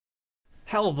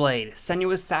Hellblade,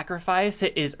 Senua's Sacrifice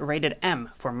is rated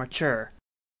M for mature.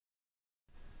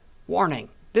 Warning.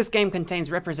 This game contains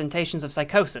representations of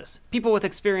psychosis. People with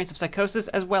experience of psychosis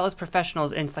as well as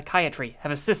professionals in psychiatry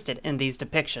have assisted in these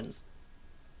depictions.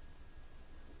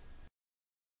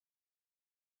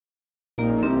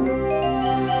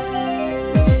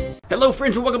 Hello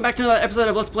friends and welcome back to another episode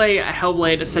of Let's Play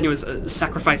Hellblade, Senua's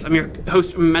Sacrifice. I'm your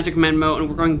host, MagicManMo, and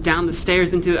we're going down the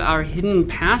stairs into our hidden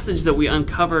passage that we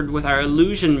uncovered with our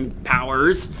illusion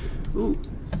powers. Ooh.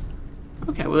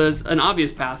 Okay, well there's an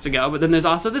obvious path to go, but then there's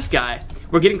also this guy.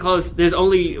 We're getting close. There's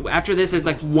only, after this, there's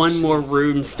like one more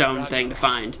rune stone thing to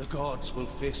find. The gods will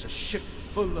face a ship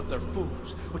full of their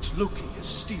foes, which Loki has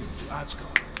steered to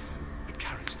Asgard. It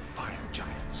carries the fire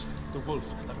giants, the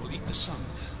wolf that will eat the sun,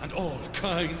 and all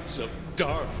kinds of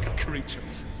dark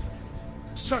creatures.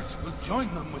 Surt will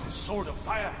join them with his sword of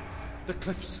fire. The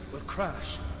cliffs will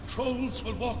crash, trolls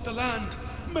will walk the land,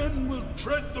 men will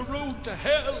tread the road to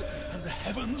hell, and the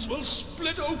heavens will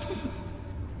split open.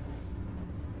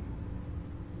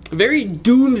 Very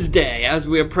doomsday as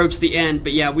we approach the end,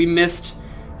 but yeah, we missed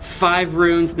 5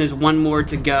 runes and there's one more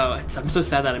to go. I'm so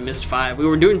sad that I missed 5. We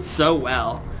were doing so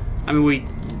well. I mean, we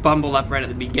bumbled up right at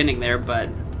the beginning there, but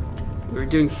we were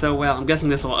doing so well. I'm guessing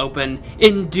this will open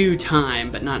in due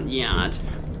time, but not yet.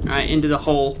 Alright, into the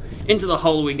hole. Into the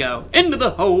hole we go. Into the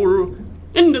hole!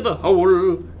 Into the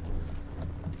hole!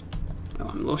 Oh,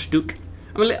 I'm a little stook.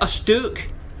 I'm a little stook.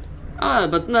 Ah,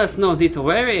 but that's no need to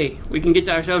worry. We can get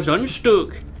ourselves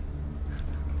unstuck.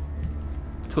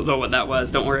 Don't know what that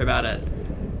was. Don't worry about it.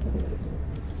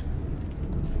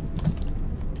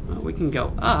 Well, we can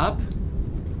go up.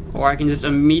 Or I can just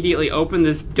immediately open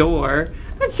this door.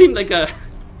 That seemed like a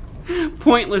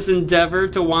pointless endeavor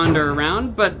to wander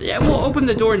around, but yeah, we'll open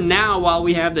the door now while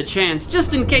we have the chance,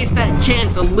 just in case that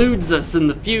chance eludes us in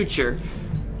the future.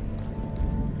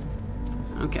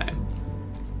 Okay.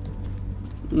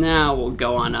 Now we'll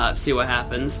go on up, see what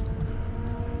happens.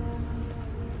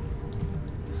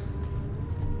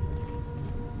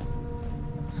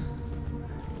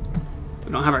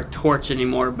 We don't have our torch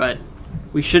anymore, but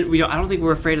I don't think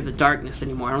we're afraid of the darkness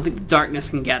anymore. I don't think the darkness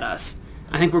can get us.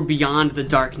 I think we're beyond the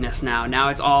darkness now. Now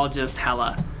it's all just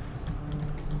HELA.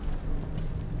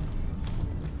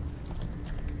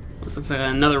 This looks like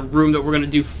another room that we're gonna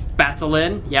do battle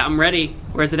in. Yeah, I'm ready.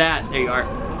 Where's it at? There you are.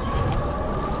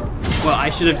 Well, I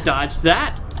should have dodged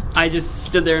that. I just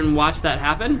stood there and watched that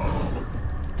happen.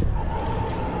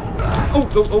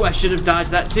 Oh, I should have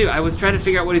dodged that too. I was trying to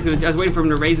figure out what he's gonna do. I was waiting for him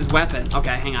to raise his weapon.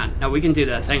 Okay, hang on. No, we can do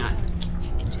this. Hang on.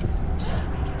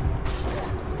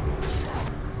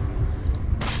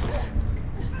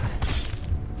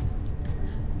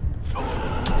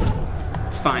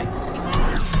 Fine.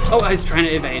 Oh, I was trying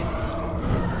to evade.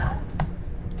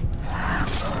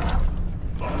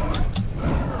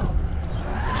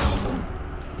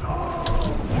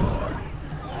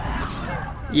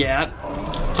 Yeah.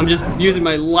 I'm just using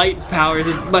my light powers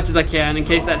as much as I can in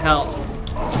case that helps.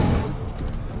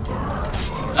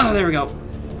 Oh, there we go.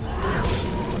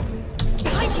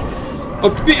 Behind you. Oh,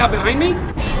 behind me?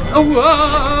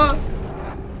 Oh,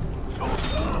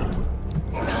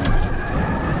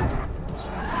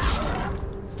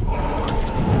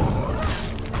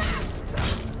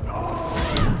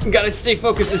 Gotta stay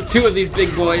focused. There's 2 of these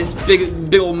big boys.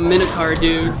 Big old Minotaur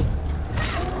dudes.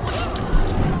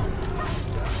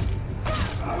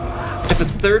 If the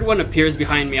 3rd one appears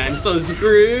behind me, I'm so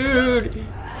screwed.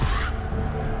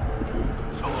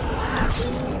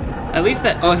 At least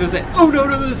that... Oh, I was gonna say... Oh, no,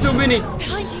 there's so many.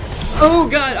 Behind you. Oh,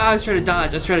 God. I was trying to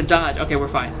dodge. Okay, we're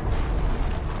fine.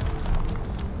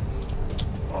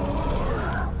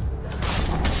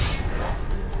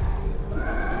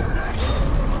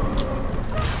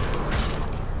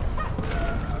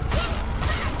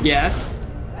 Yes.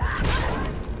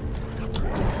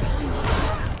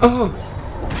 Oh.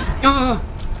 Hang on.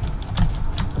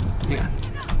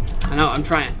 I know, I'm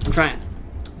trying.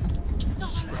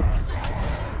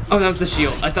 Oh, that was the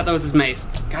shield. I thought that was his mace.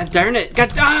 God darn it.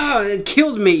 It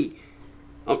killed me.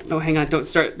 Oh, no, hang on. Don't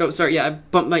start. Yeah, I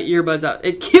bumped my earbuds out.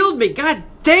 It killed me. God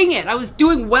dang it. I was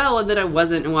doing well and then I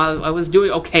wasn't. And while I was doing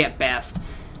okay at best.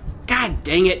 God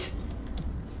dang it.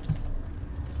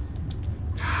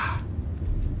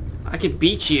 I can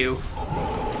beat you.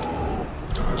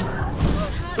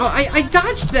 Oh, I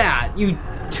dodged that, you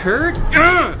turd!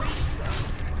 Ugh!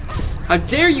 How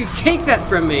dare you take that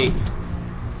from me?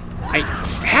 I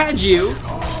had you.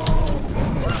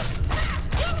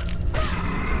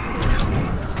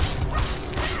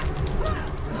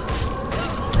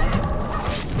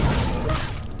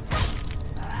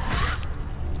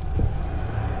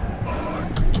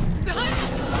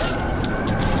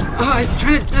 Oh, I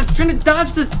was trying to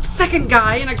dodge the second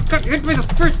guy, and I got hit by the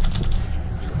first.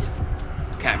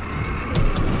 Okay.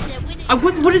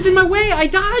 What is in my way? I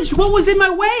dodged. What was in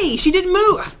my way? She didn't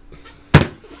move.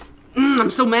 I'm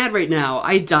so mad right now.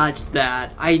 I dodged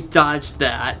that.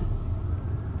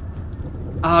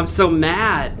 Oh, I'm so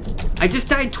mad. I just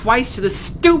died twice to the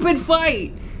stupid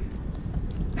fight.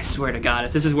 I swear to God,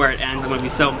 if this is where it ends, I'm gonna be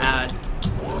so mad.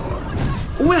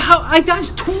 How? I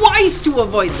dodged twice to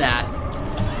avoid that.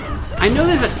 I know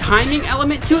there's a timing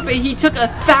element to it, but he took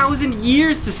 1,000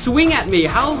 years to swing at me.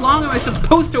 How long am I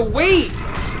supposed to wait?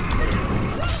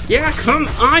 Yeah, come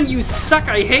on, you suck.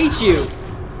 I hate you.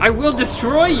 I will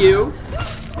destroy you.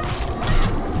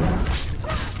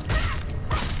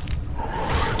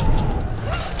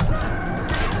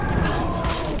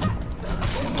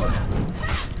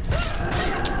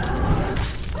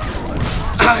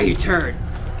 Ah, you turd.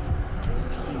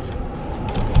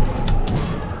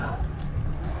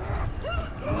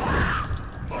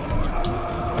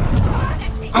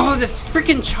 Oh, the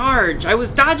freaking charge. I was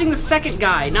dodging the second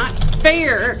guy. Not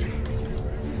fair.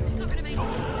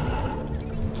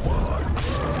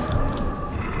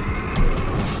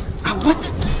 What?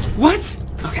 What?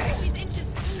 Okay.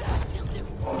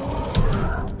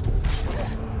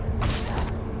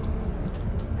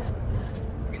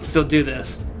 I can still do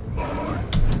this.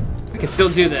 I can still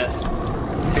do this.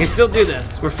 I can still do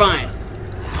this. We're fine.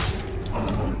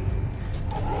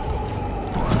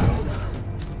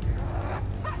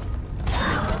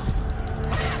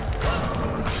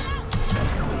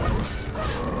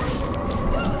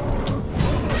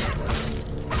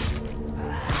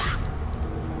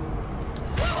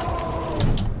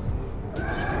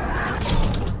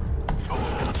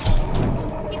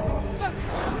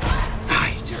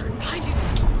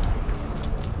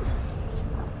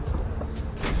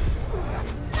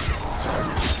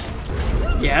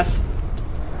 Yes.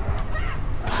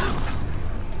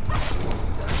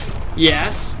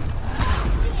 Yes.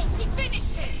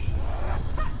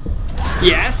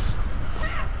 Yes.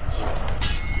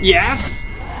 Yes.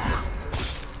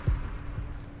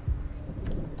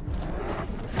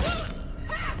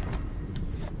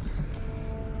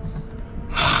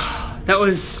 That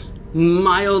was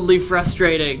mildly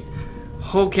frustrating.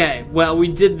 Okay, well, we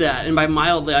did that, and by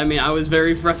mildly, I mean I was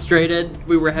very frustrated.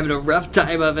 We were having a rough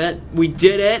time of it. We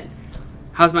did it.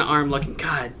 How's my arm looking?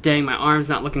 God dang, my arm's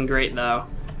not looking great, though.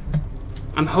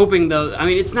 I'm hoping, though, I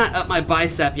mean, it's not up my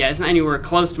bicep yet. It's not anywhere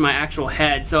close to my actual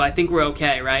head, so I think we're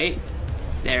okay, right?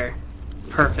 There.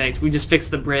 Perfect. We just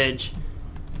fixed the bridge.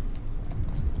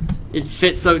 It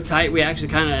fit so tight, we actually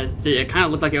it kind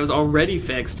of looked like it was already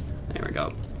fixed. There we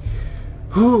go.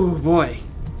 Whew, boy.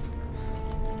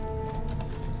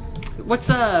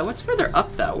 What's further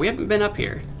up, though? We haven't been up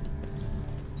here.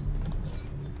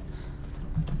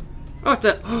 Oh, it's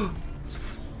a...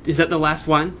 Is that the last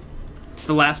one? It's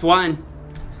the last one.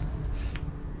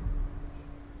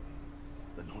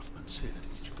 The Northmen say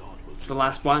that each god will... It's the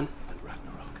last one. ...and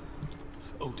Ragnarok.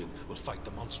 Odin will fight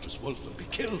the monstrous wolf and be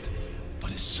killed,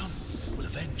 but his son will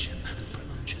avenge him and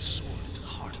plunge his sword into the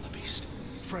heart of the beast.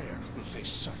 Freyr will face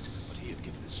Surt, but he had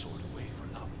given his sword away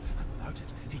for love, and without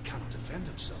it, he cannot defend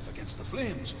himself against the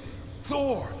flames.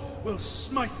 Thor will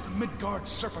smite the Midgard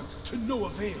serpent to no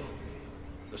avail.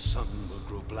 The sun will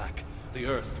grow black, the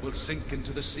earth will sink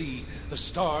into the sea, the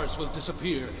stars will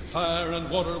disappear, fire and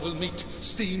water will meet,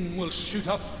 steam will shoot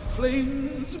up,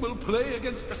 flames will play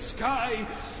against the sky,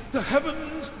 the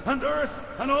heavens and earth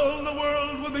and all the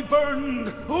world will be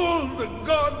burned, all the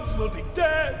gods will be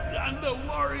dead, and the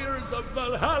warriors of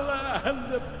Valhalla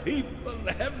and the people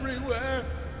everywhere.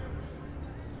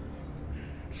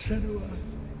 Senua,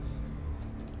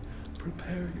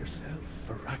 prepare yourself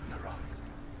for Ragnarok,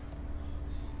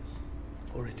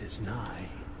 for it is nigh.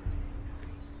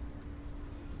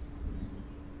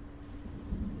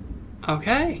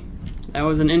 Okay. That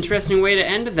was an interesting way to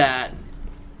end that.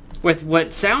 With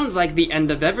what sounds like the end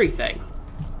of everything.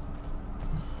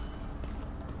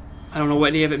 I don't know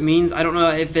what any of it means. I don't know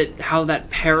if how that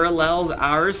parallels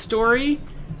our story.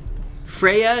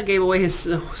 Freya gave away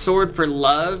his sword for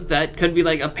love. That could be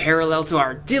like a parallel to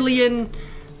our Dillion.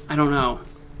 I don't know.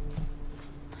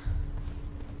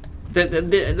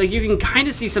 Like you can kind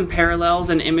of see some parallels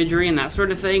and imagery and that sort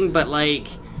of thing, but like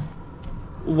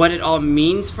what it all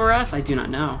means for us, I do not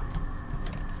know.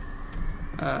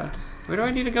 Where do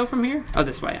I need to go from here? Oh,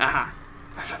 this way. Aha.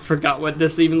 I forgot what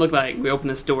this even looked like. We opened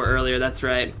this door earlier, that's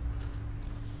right.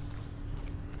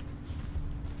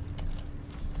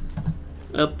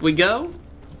 Up we go.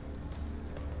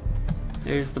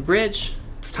 There's the bridge.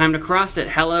 It's time to cross it.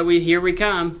 Hela, here we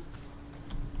come.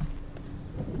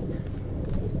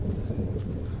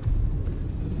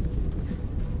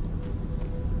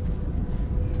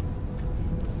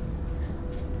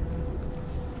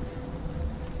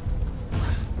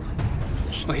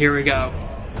 Oh, here we go.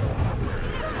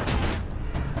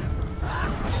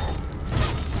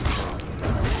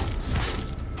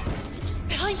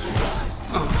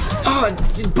 Oh,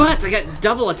 but I got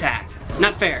double attacked.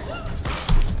 Not fair.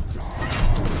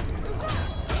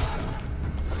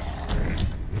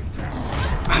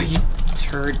 Oh, you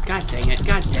turd. God dang it.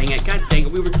 God dang it. God dang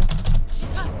it. We were...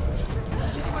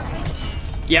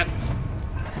 Yep.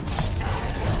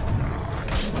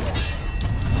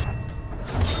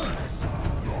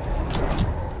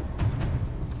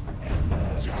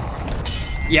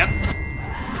 Yep.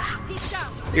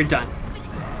 You're done.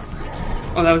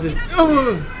 Oh, that was his...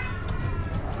 Oh!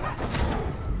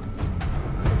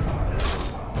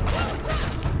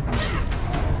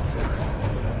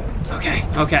 Okay,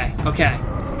 okay, okay.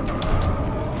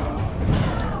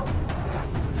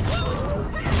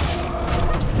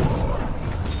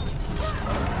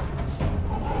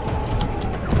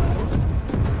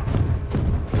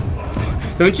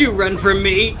 Don't you run from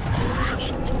me!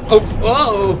 Oh,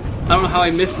 whoa! I don't know how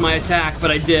I missed my attack,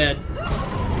 but I did.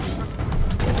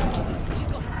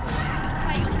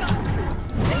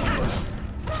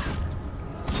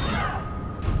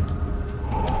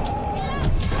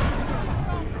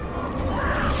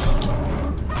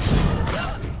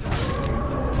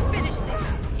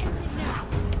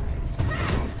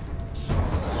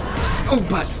 Oh,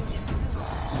 but.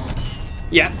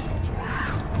 Yep.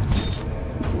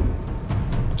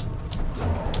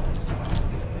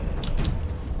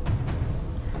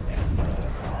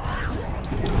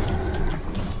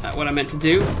 Not what I meant to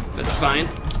do, but it's fine.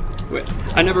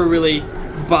 I never really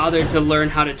bothered to learn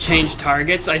how to change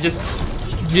targets. I just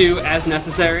do as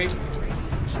necessary.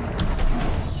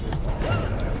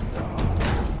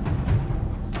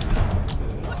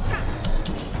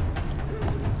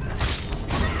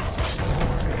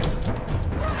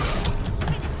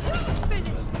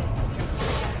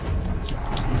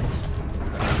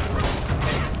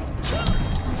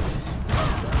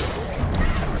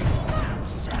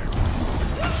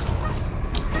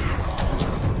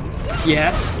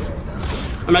 Yes.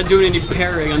 I'm not doing any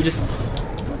parrying, I'm just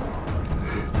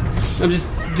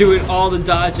doing all the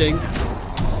dodging.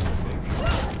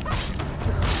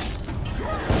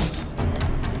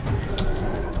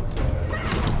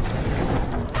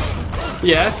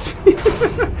 Yes.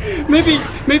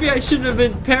 maybe I shouldn't have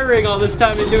been parrying all this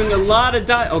time and doing a lot of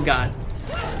oh god.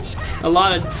 A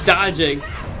lot of dodging.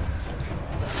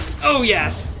 Oh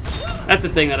yes. That's the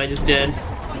thing that I just did.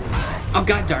 Oh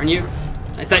god darn you.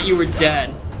 I thought you were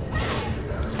dead.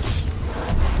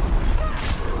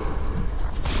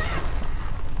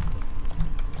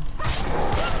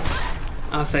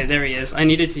 I'll say, there he is. I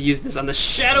needed to use this on the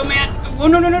Shadow Man. Oh,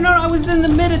 no, no, no, no, I was in the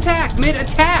mid-attack.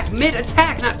 Mid-attack.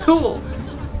 Mid-attack. Not cool.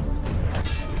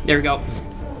 There we go.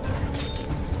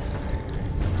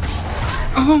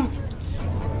 Oh.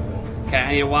 Okay,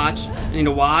 I need to watch. I need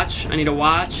to watch. I need to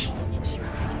watch.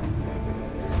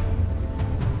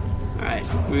 Alright,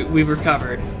 we've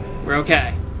recovered. We're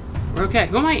okay. We're okay.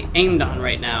 Who am I aimed on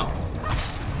right now?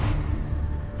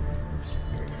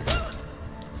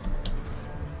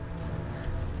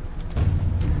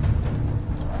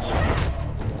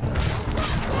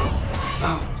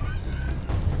 Oh.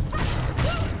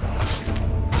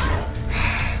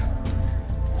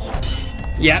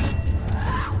 Yep.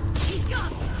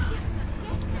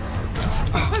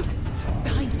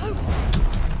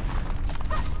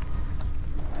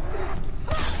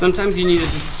 Sometimes you need to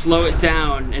just slow it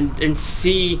down and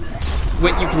see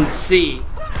what you can see.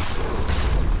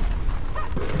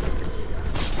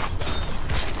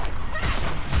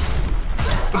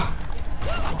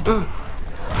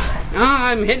 Ah,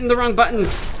 I'm hitting the wrong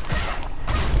buttons.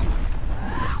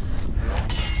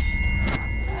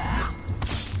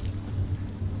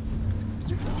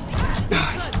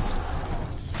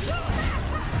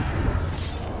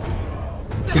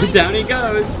 Down he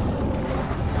goes.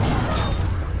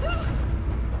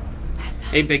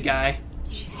 Hey, big guy.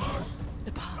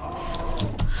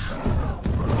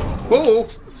 Whoa!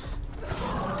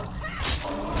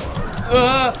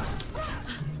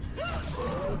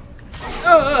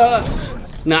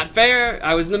 Not fair.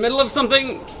 I was in the middle of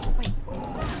something.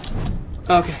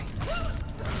 Okay.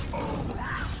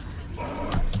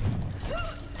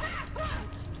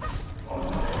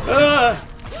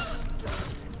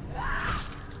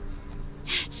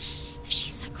 She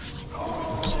sacrifices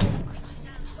herself, she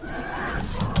sacrifices us.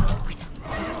 We don't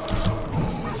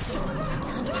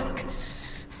turn back.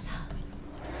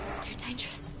 It's too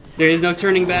dangerous. There is no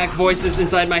turning back. Voices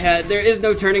inside my head. There is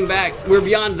no turning back. We're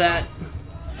beyond that.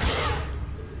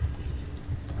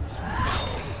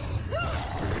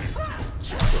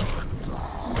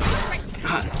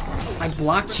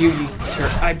 blocked you, you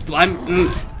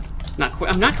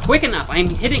I'm not quick enough. I'm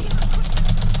hitting.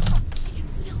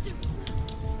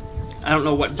 I don't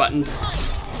know what buttons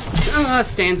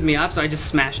stands me up, so I just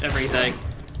smash everything.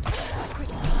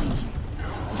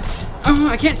 Oh,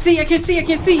 I can't see. I can't see. I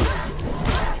can't see.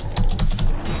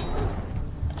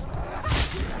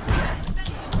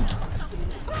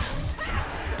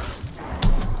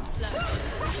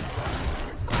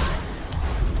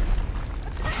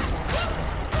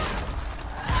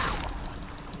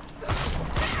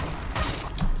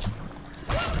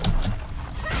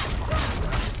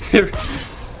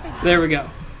 There we go.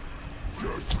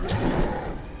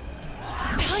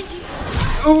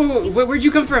 Oh, where'd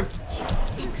you come from?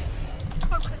 Focus.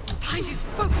 Focus. Behind you.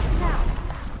 Focus now.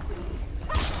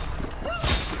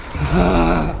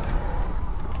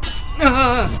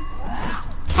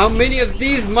 How many of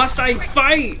these must I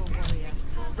fight?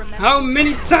 How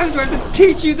many times do I have to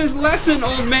teach you this lesson,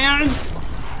 old man?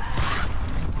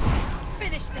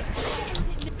 Finish this.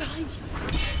 Behind you.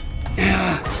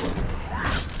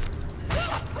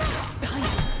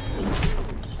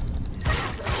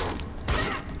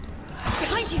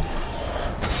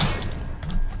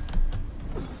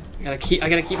 I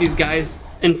gotta keep these guys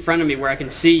in front of me where I can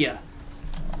see ya.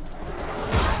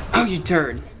 Oh, you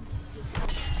turd.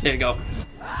 There you go.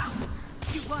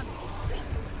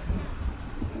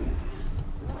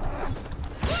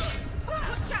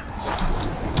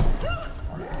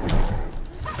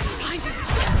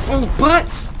 Oh,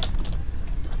 butts!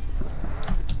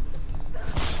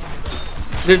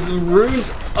 There's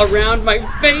runes around my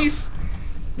face.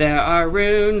 There are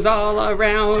runes all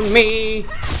around me.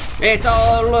 It's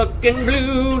all looking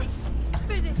blue.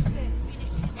 Finish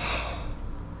this.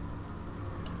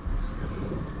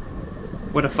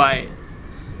 What a fight.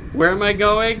 Where am I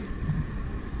going?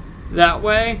 That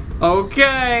way?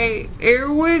 Okay,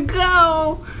 here we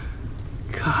go.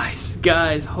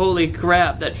 Guys, holy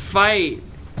crap, that fight.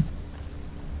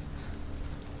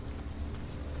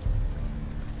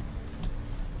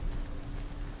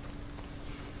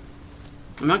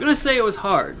 I'm not gonna say it was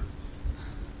hard,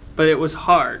 but it was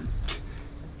hard.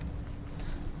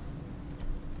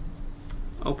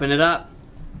 Open it up.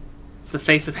 It's the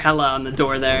face of HELA on the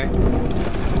door there.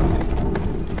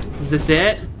 Is this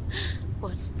it?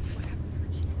 What? What happens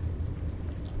when she dies?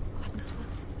 What happens to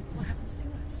us? What happens to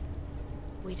us?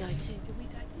 We die too. Do we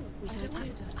die too? We die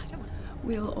too. I don't want to.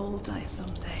 We'll all die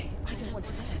someday. I don't want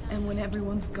to die. And when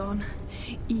everyone's gone,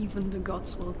 even the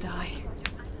gods will die.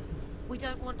 We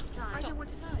don't want to die. I don't want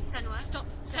to die. Senua, stop.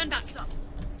 Turn back. Stop.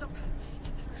 Stop.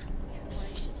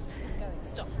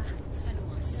 Stop.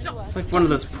 Senua, stop. It's like one of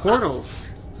those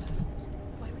portals.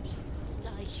 Why would she stop to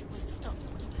die? She won't stop.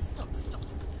 Stop.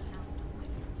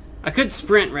 I could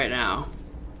sprint right now.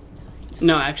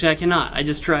 No, actually I cannot. I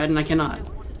just tried and I cannot.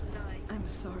 I'm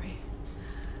sorry.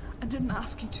 I didn't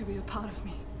ask you to be a part of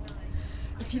me.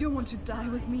 If you don't want to die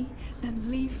with me, then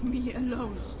leave me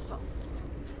alone.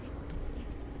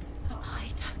 I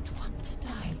don't want to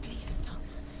die. Please stop.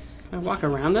 Can I walk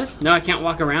around this? No, I can't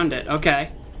walk around it.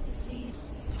 Okay.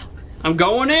 I'm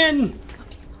going in! Please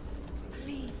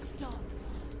stop.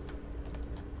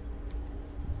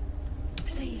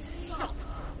 Please stop.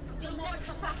 You'll never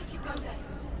come back if you go there.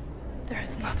 There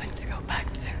is nothing to go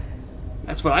back to.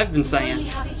 That's what I've been We saying.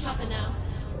 have each other now.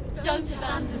 Don't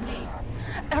abandon me.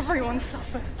 Everyone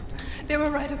suffers. They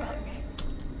were right about me.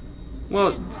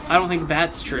 Well, I don't think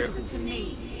that's true. Listen to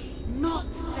me, not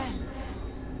them.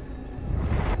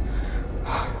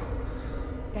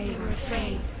 They were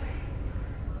afraid.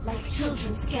 Like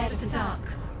children scared of the dark.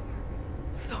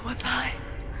 So was I.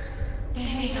 They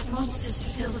made up monsters to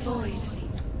fill the void.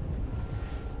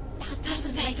 That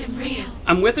doesn't make them real.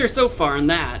 I'm with her so far on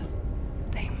that.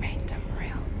 They made them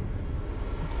real.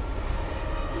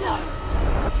 No!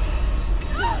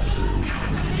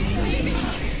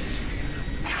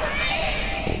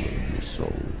 Follow your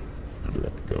soul and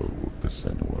let go of the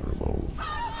Senua of old.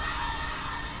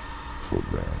 For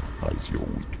there lies your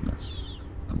weakness,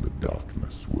 and the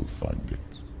darkness will find it.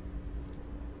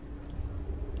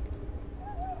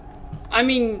 I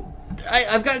mean,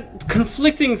 I've got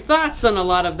conflicting thoughts on a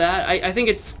lot of that. I think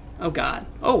it's... Oh god.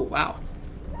 Oh, wow.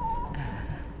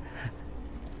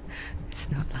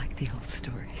 It's not like the old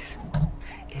stories,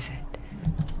 is it?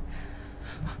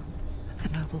 The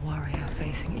noble warrior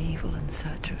facing evil in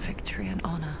search of victory and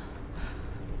honor.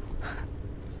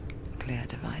 Clear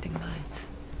dividing lines.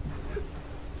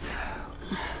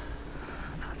 No.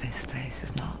 Oh, this place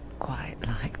is not quite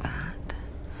like that.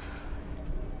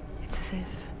 It's as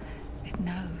if it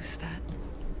knows that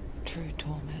true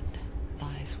torment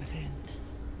lies within.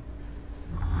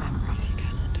 Memories you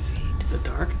cannot defeat. The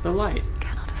dark, the light.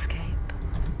 Cannot escape.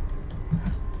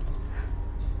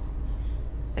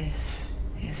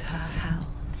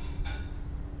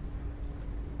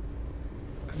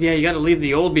 Cause yeah, you gotta leave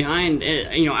the old behind,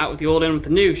 you know, out with the old, in with the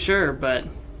new, sure, but...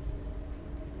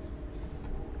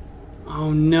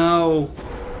 Oh no.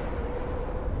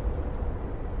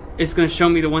 It's gonna show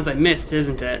me the ones I missed,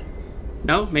 isn't it?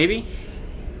 No? Maybe?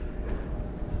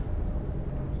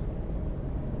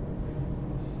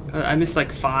 I missed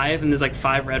like 5, and there's like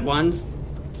 5 red ones.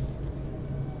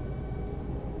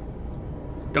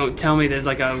 Don't tell me there's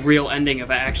like a real ending if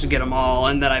I actually get them all,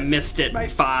 and that I missed it by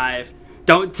 5.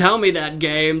 Don't tell me that,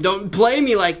 game. Don't play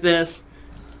me like this.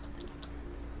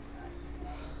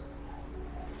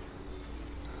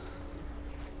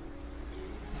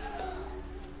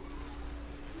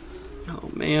 Oh,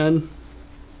 man.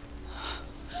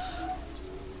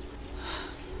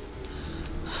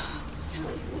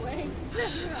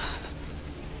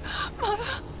 Mother.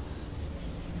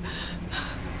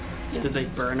 Did they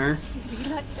burn her?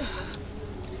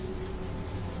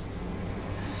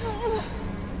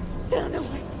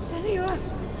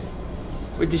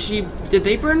 Wait, did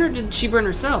they burn her or did she burn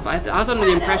herself? I was under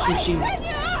the impression she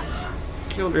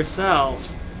killed herself.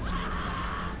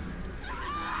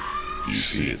 Do you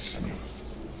see it, Senua?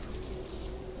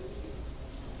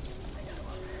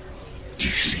 Do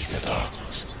you see the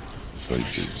darkness?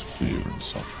 Faces of fear and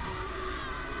suffering.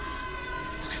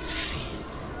 You can see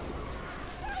it.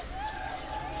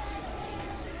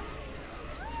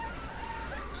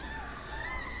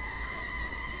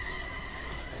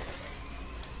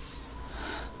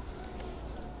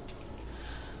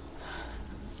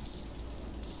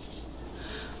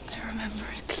 I remember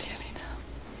it clearly now.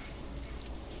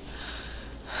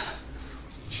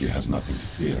 She has nothing to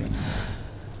fear anymore.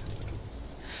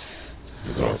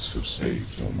 The gods have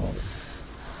saved your mother.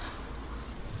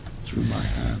 Through my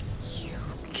hand. You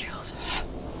killed her.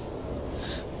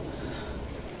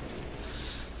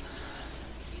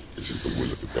 It is the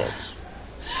will of the gods.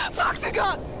 Fuck the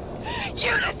gods!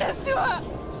 You did this to her!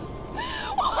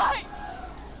 Why?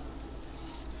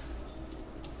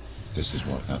 This is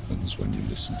what happens when you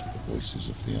listen to the voices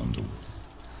of the underworld.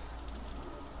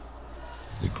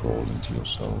 They crawl into your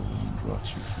soul and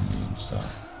rot you from the inside.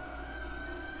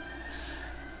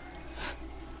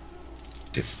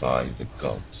 Defy the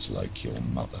gods like your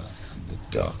mother, and the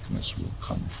darkness will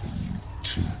come for you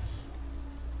too.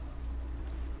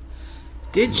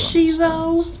 Did she,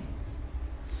 though?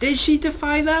 Did she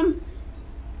defy them?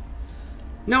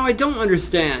 No, I don't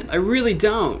understand. I really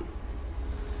don't.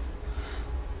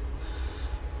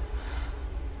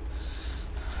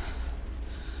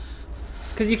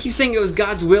 Because you keep saying it was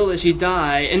God's will that she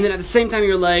die, and then at the same time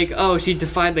you're like, oh, she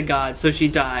defied the gods, so she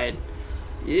died.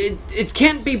 It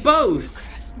can't be both.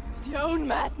 Impress me with your own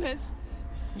madness.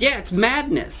 Yeah, it's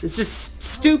madness. It's just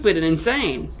stupid and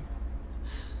insane.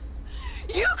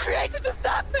 You created this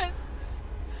darkness!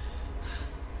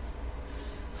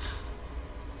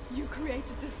 You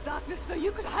created this darkness so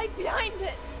you could hide behind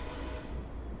it!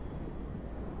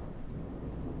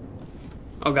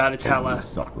 Oh god, it's HELA.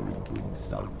 Suffering brings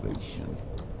salvation.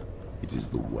 It is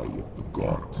the way of the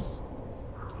gods.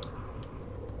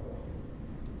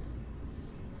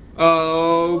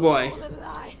 Oh boy. All a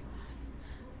lie.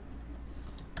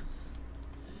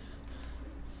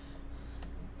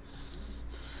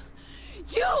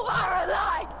 You are a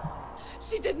lie!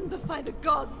 She didn't defy the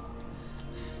gods.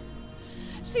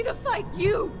 She defied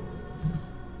you.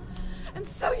 And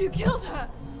so you killed her.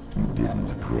 You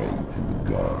didn't pray to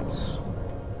the gods.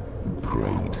 You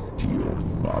prayed to your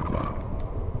mother.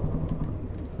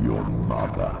 Your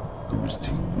mother, who was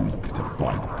too weak to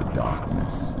fight the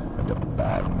darkness and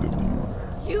abandon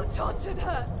you. You tortured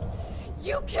her.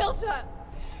 You killed her.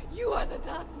 You are the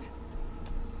darkness.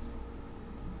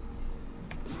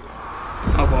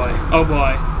 Oh boy. Oh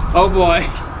boy. Oh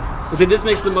boy. See, this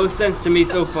makes the most sense to me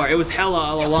so far. It was HELA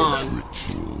all along.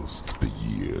 Rituals, the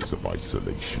years of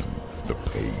isolation, the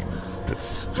pain that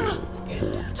still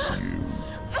haunts you.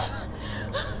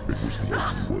 It was the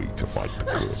only way to fight the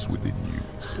curse within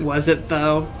you. Was it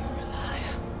though?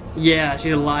 Yeah,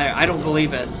 she's a liar. I don't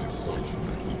believe it.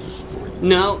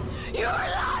 No. You're a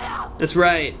liar! That's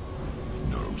right.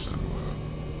 No, Senua.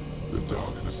 The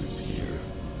darkness is here.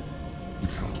 You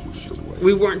can't wish it away.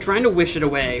 We weren't trying to wish it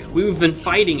away. We've been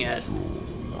fighting it.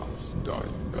 Last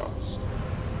dying dust.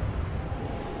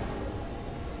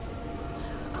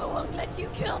 I won't let you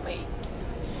kill me.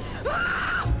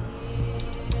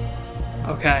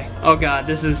 Okay. Oh god,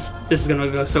 this is gonna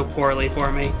go so poorly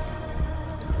for me.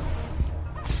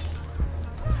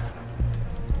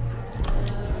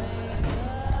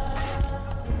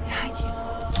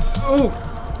 Oh!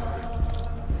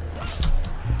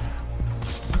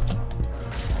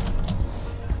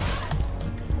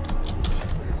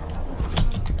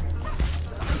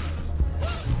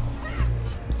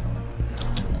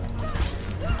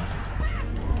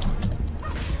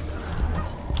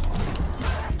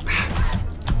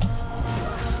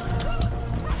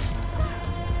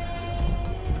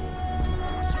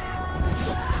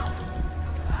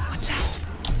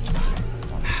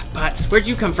 Yes! Where'd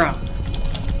you come from?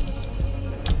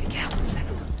 Be careful,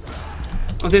 Senua.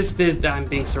 Oh, I'm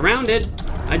being surrounded.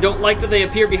 I don't like that they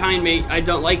appear behind me. I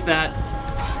don't like that.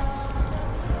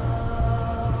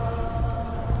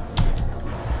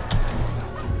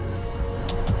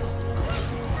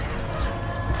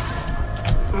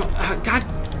 Oh, God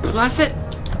bless it.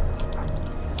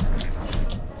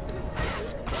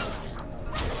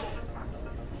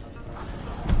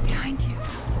 Behind you.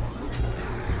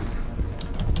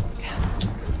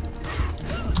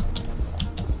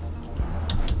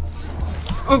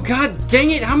 Oh, God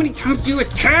dang it. How many times do you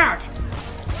attack?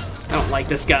 I don't like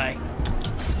this guy.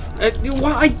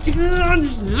 Why did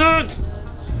that?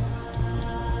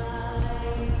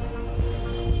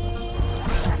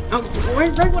 Oh,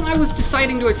 right when I was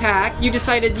deciding to attack, you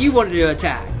decided you wanted to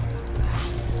attack.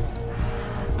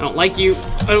 I don't like you.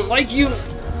 I don't like you.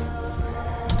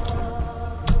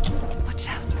 Watch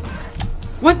out.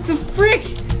 What the frick?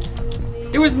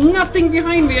 There was nothing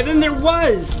behind me, and then there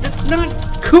was. That's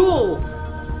not cool.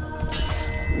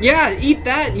 Yeah, eat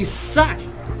that. You suck.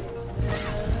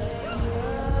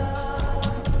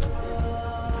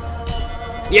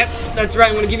 Yep, that's right.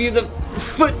 I'm gonna give you the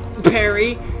foot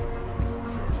parry.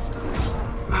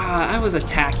 I was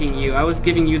attacking you. I was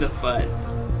giving you the foot.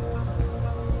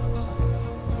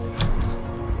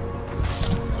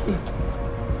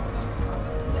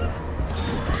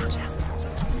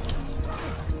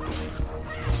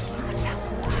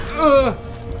 Ugh.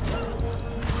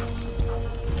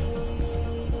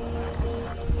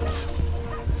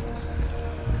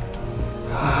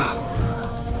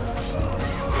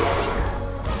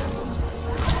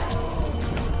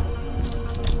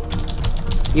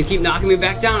 You keep knocking me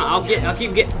back down, I'll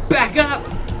keep getting back up.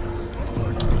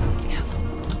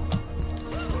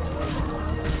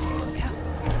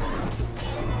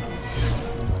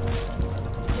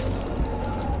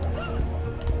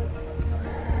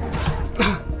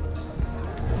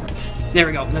 There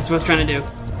we go. That's what I was trying to do.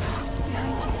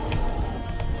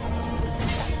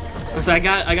 So I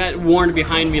got warned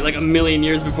behind me like a million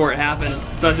years before it happened.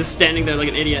 So I was just standing there like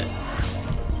an idiot.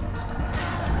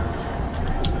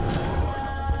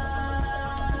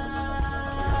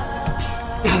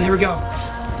 Oh, there we go.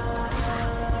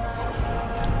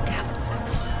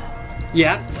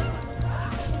 Yep.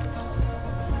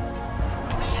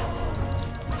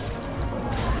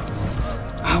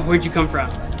 Oh, where'd you come from?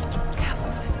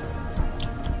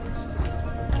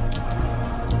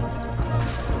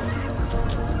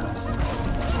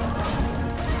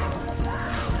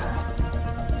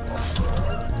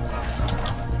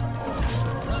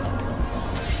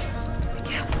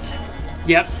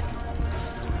 Yep.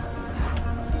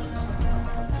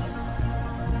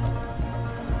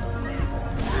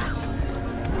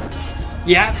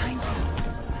 Yep.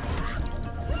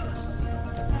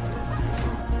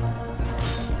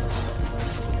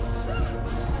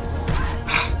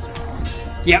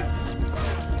 Yep.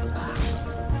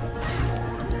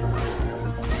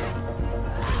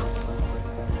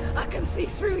 I can see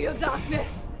through your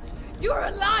darkness. You're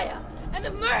a liar and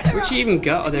a murderer. Where'd she even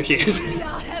go? Oh, there she is.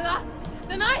 Yeah, HELA.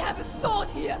 Then I have a sword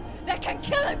here that can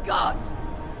kill a god.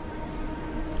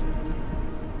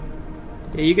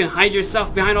 Yeah, you can hide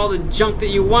yourself behind all the junk that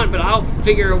you want, but I'll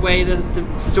figure a way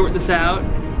to sort this out.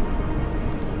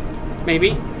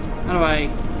 Maybe. How do I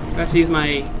have to use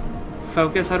my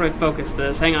focus? How do I focus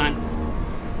this? Hang on.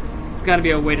 There's got to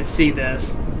be a way to see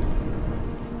this.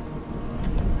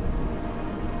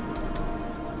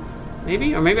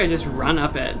 Maybe? Or maybe I just run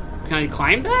up it. Can I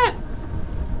climb that?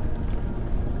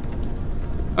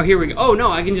 Oh, here we go. Oh,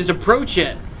 no, I can just approach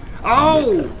it.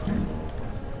 Oh!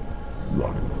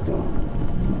 Running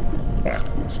forward,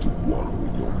 backwards to wallow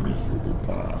in your miserable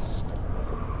past.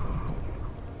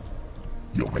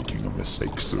 You're making a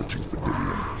mistake searching for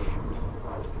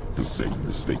Dillion. The same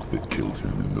mistake that killed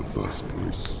him in the first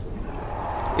place.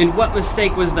 And what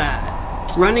mistake was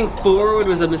that? Running forward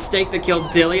was a mistake that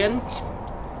killed Dillion?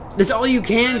 That's all you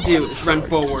can do is run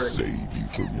forward. Save you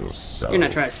from yourself. You're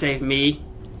not trying to save me.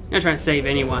 You're not trying to save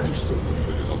anyone. Something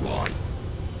that is a lie.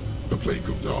 The plague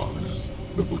of darkness,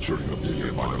 the butchering of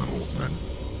Dillion by the Northmen.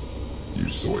 You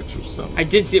saw it yourself. I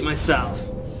did see it myself.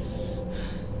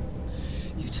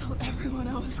 You told everyone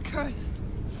I was cursed.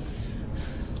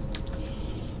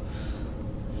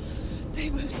 They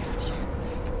believed you.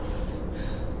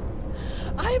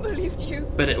 I believed you.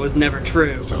 But it was never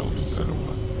true. Tell me,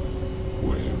 Senua,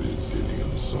 where is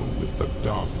Dillion's soul if the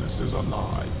darkness is a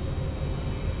lie?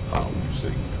 How you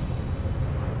saved him?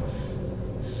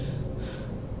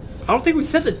 I don't think we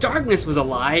said the darkness was a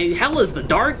lie. Hell is the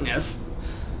darkness.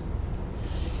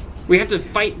 We have to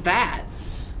fight that.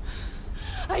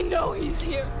 I know he's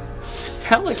here.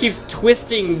 Hella keeps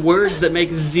twisting words that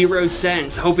make zero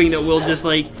sense, hoping that we'll just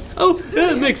like, oh,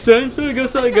 that makes sense. I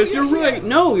guess you're right.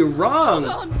 No, you're wrong.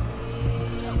 Hold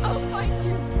on. I'll find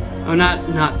you. Oh,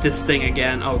 not this thing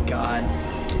again. Oh God.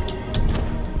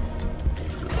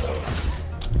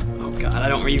 Oh God, I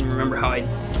don't even remember how I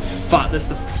fought this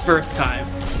the first time.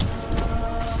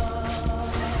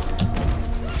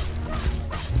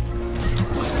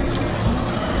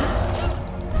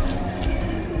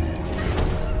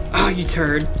 Oh, you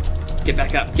turd. Get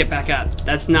back up, get back up.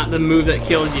 That's not the move that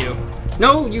kills you.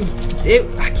 No,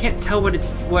 I can't tell where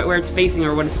it's facing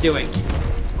or what it's doing.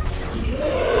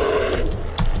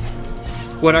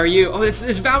 What are you? Oh, it's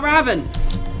Val Raven.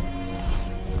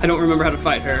 I don't remember how to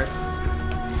fight her.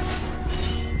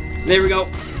 There we go.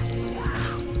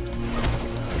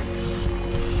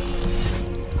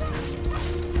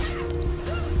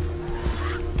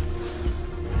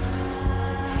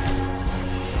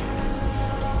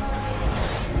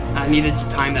 I needed to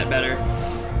time that better.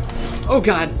 Oh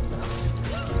God.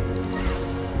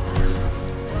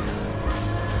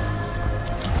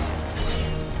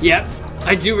 Yep,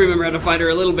 I do remember how to fight her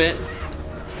a little bit.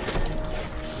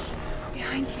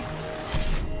 Behind you.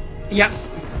 Yep,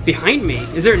 behind me.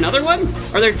 Is there another one?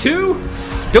 Are there two?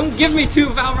 Don't give me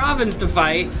two Val Ravens to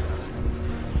fight.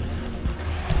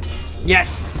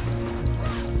 Yes.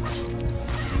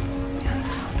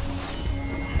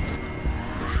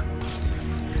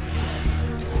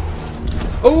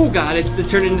 Oh God, it's to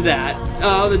turn into that.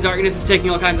 Oh, the darkness is taking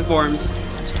all kinds of forms.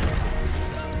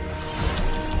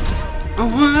 Oh,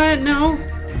 what? No.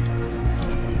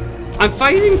 I'm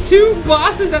fighting two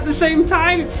bosses at the same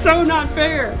time. It's so not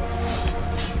fair.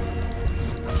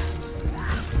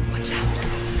 Watch out.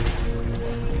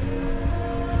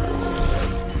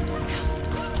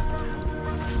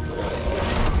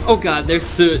 Oh God, there's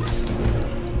soot.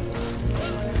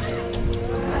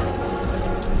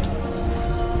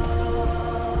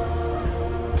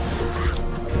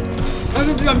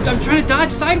 I'm trying to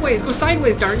dodge sideways. Go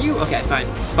sideways, darn you. Okay, fine.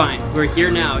 It's fine. We're here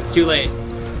now. It's too late.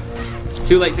 It's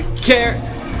too late to care.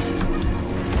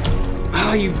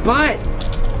 Oh, you butt.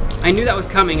 I knew that was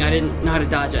coming. I didn't know how to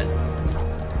dodge it.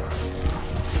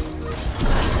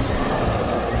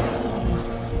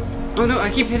 Oh no, I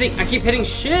keep hitting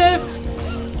shift.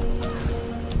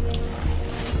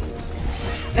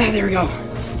 Ah, there we go.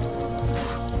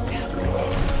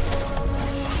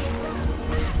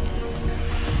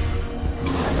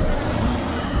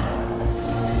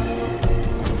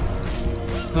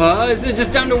 Is it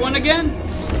just down to one again?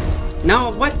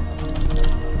 No, what?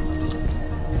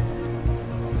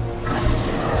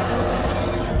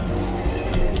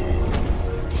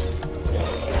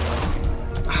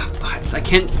 Ah, butts, I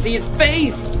can't see its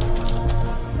face!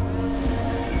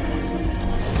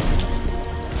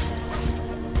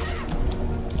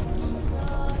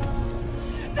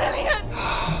 Damien!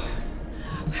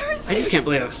 Where is I just can't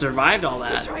believe I've survived all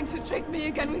You're that. trying to trick me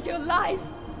again with your lies.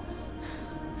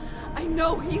 I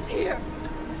know he's here.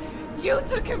 You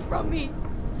took him from me.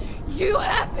 You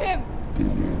have him.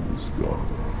 Dillion is gone.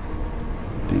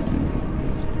 Dillion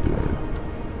is dead.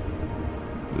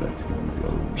 Let him go.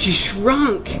 She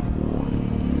shrunk!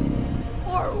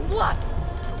 Or what?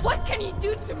 What can you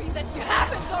do to me that you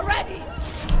haven't already?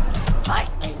 Fight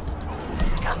me.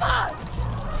 Come on.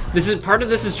 Part of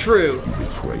this is true. You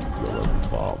betrayed your own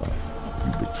father.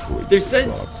 You betrayed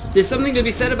There's something to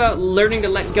be said about learning to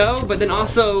let go, but then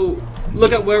also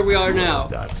look at where we are now.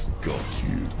 That's got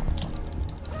you.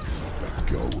 Let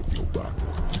go of your battle.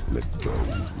 Let go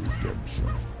of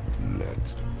redemption.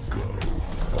 Let go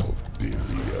of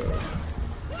Dillion.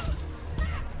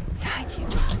 Behind you.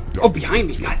 Oh, behind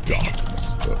me. God dang it.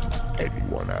 Darkness hurt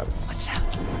anyone else. Watch out.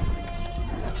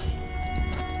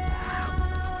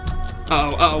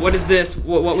 Oh, what is this?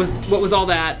 What was all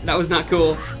that? That was not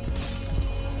cool.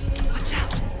 Watch out.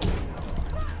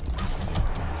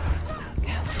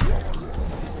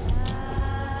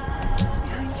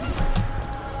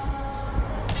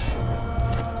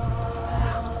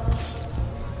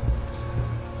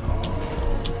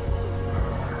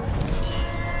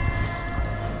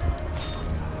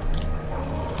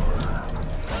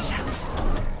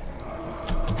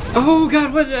 Oh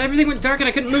God, what? Everything went dark and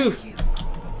I couldn't move.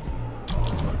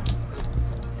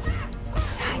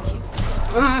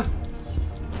 Ah.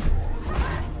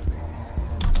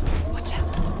 Watch out.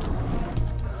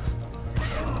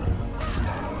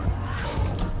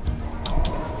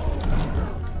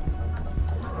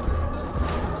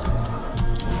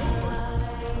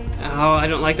 Oh, I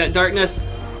don't like that darkness.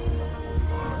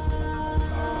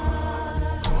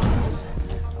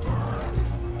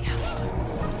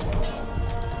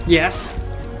 Yes.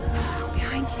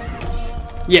 Behind you.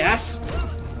 Yes.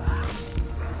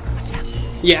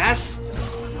 Yes?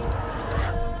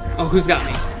 Oh, who's got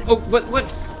me? Oh, what?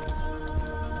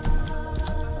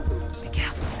 Be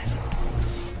careful, Senua.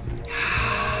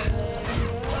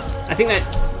 I think that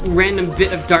random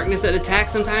bit of darkness that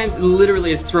attacks sometimes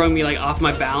literally is throwing me like off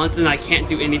my balance, and I can't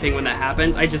do anything when that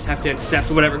happens. I just have to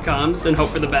accept whatever comes and hope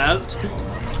for the best.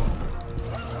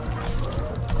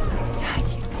 Behind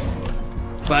you.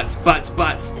 Butts.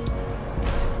 Behind you.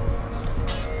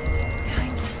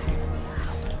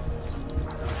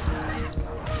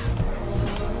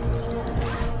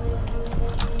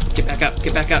 Get back up,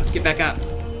 get back up, get back up.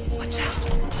 Watch out.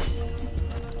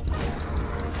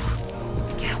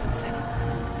 Be careful, Senua.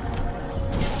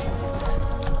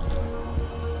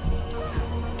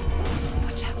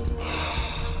 Watch out.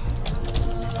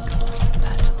 Let go of your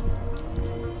battle.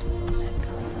 Let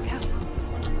go. Careful.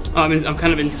 Oh, I'm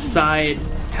kind of inside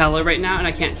HELA right now, and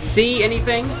I can't see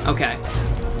anything? Okay.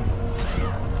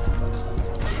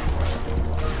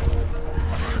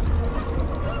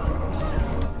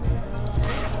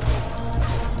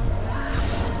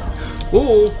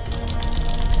 Ooh!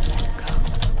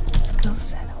 Go,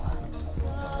 Senua.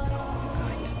 You're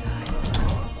going to die.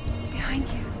 Behind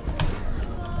you.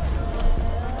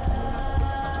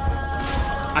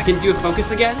 I can do a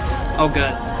focus again? Oh, good.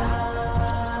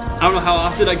 I don't know how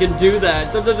often I can do that.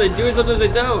 Sometimes I do it, sometimes I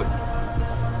don't.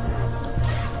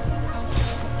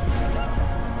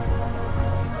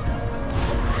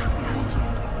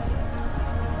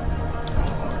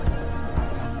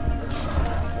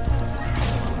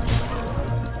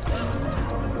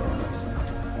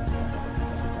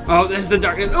 Oh, there's the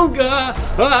darkness. Oh, God!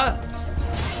 Ah!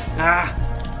 Ah!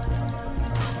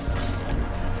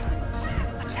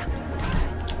 Watch out.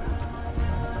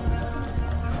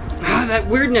 Ah, that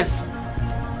weirdness.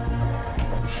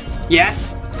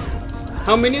 Yes?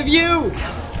 How many of you?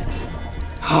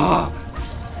 Oh.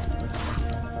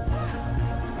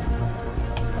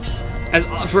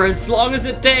 For as long as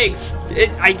it takes.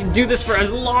 I can do this for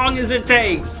as long as it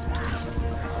takes.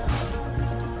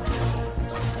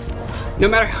 No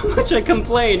matter how much I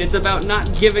complain, it's about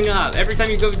not giving up. Every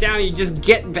time you go down, you just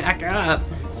get back up.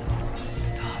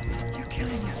 Stop. You're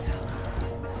killing yourself.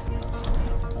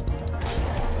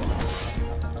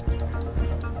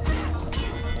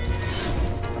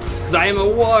 Because I am a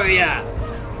warrior.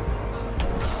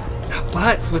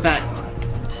 What's with that?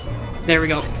 There we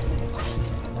go.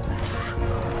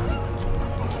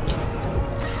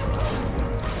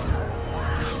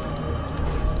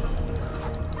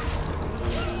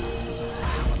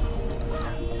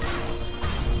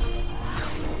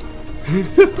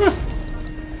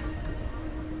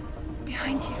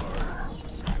 Behind you.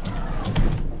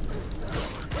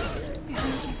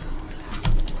 Behind you.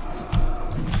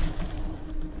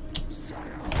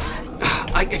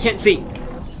 I can't see.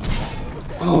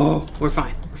 Oh, we're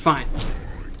fine. We're fine.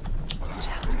 Watch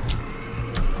out.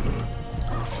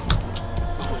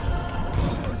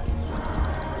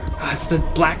 Oh, it's the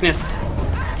blackness.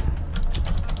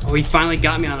 Oh, he finally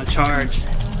got me on a charge.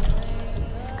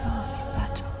 Let go of your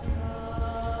battle.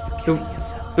 You're killing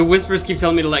yourself. The whispers keep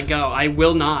telling me to let go. I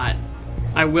will not.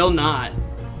 I will not.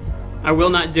 I will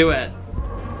not do it.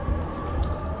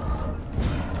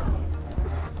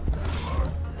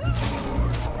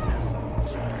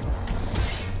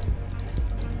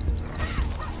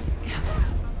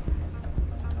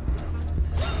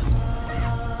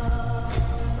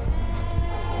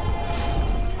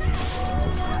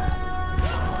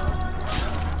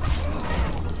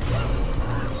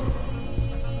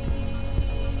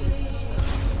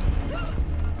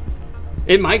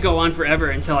 It might go on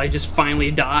forever until I just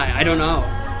finally die. I don't know.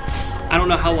 I don't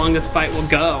know how long this fight will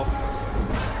go.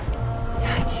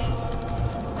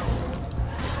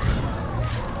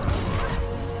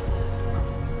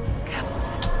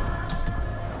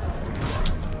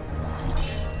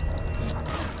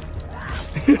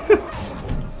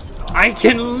 I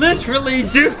can literally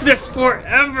do this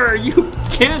forever. You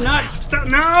cannot stop.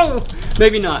 No!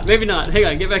 Maybe not. Maybe not. Hang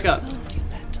on. Get back up.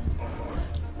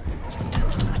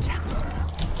 Watch out.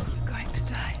 You're going to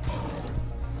die.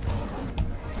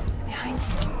 Behind you.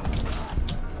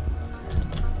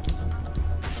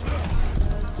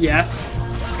 Yes.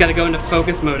 Just gotta go into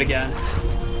focus mode again.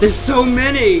 There's so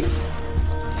many!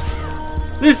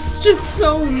 There's just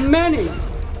so many!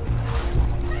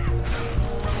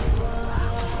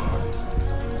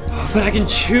 But I can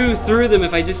chew through them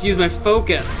if I just use my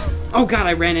focus. Oh god,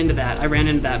 I ran into that.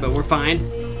 But we're fine.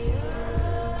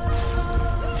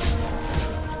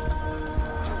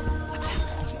 Watch out.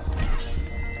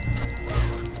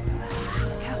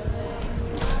 Careful.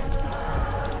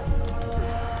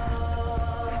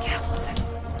 Be careful,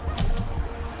 Senua.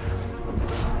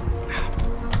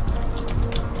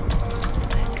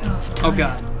 Oh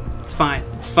god. It's fine.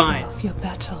 It's fine. Of your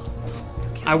battle.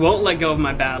 I won't let go of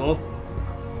my battle.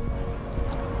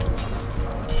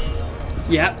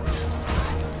 Yep.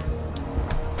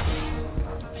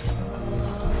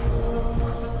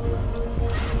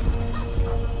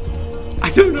 I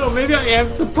don't know, maybe I am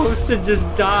supposed to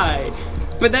just die.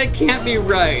 But that can't be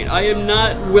right. I am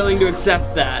not willing to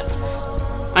accept that.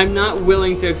 I'm not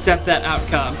willing to accept that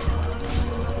outcome.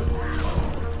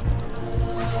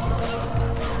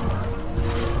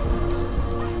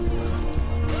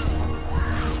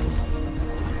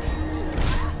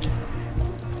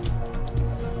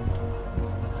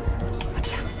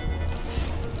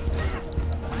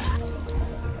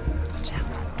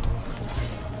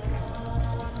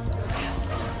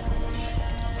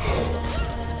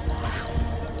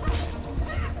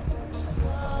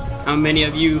 How many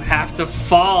of you have to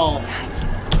fall?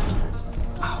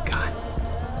 Oh god.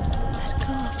 Let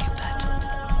go of your battle.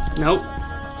 Nope.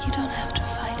 You don't have to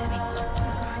fight anymore.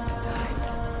 You're going to die.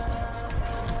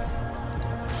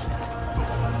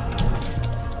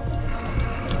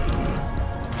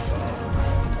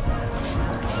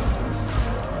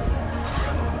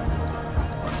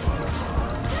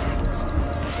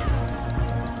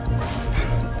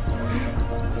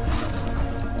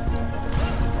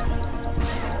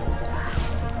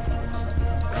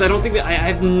 I don't think that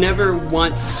I've never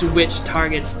once switched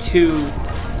targets to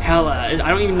HELA. I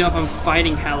don't even know if I'm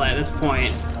fighting HELA at this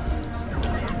point.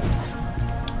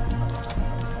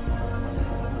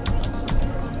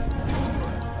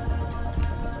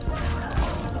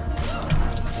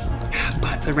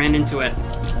 But I ran into it.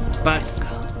 But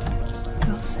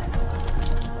Go, Senua.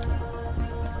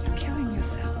 You're killing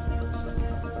yourself.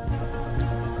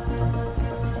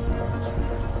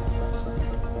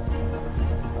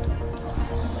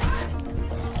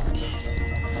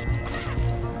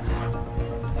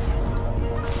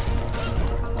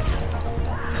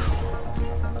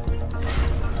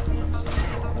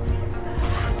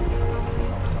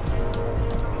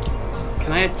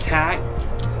 can I attack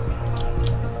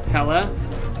HELA?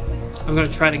 I'm gonna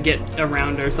try to get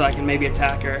around her so I can maybe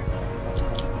attack her.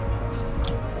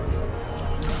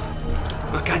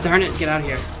 Oh god darn it, get out of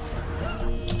here.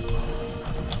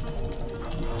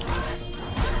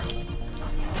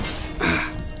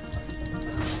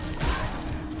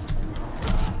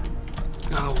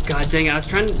 Oh god dang it, I was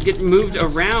trying to get moved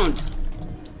around.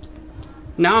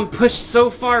 Now I'm pushed so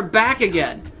far back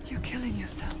again. You're killing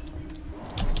yourself.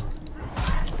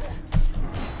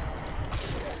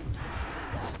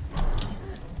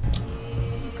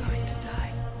 You're going to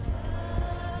die.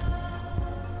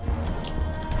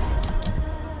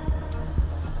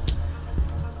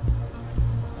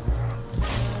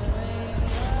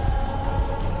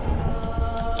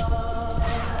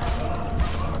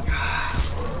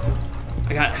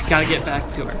 I gotta get back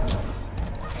to her.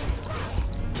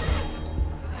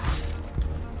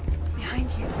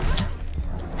 Behind you.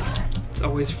 It's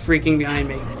always freaking behind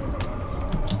me.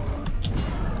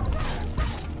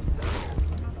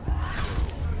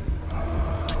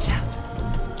 Watch out.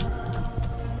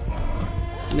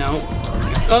 No.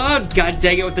 Oh, god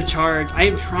dang it with the charge. I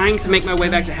am trying to make my way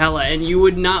back to HELA, and you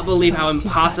would not believe how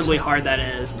impossibly hard that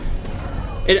is.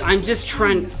 I'm just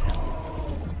trying...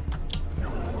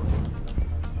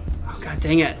 Oh, god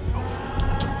dang it.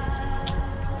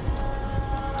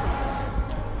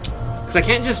 Because I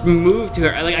can't just move to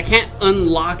her. Like, I can't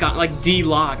unlock on, like,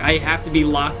 de-lock. I have to be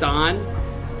locked on.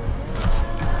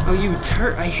 Oh, you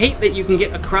turd. I hate that you can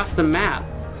get across the map.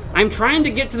 I'm trying to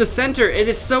get to the center. It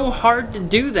is so hard to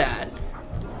do that.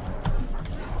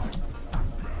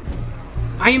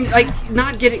 I am, like,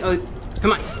 not getting... Oh,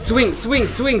 come on. Swing, swing,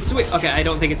 swing, swing. Okay, I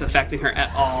don't think it's affecting her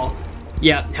at all.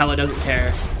 Yeah, HELA doesn't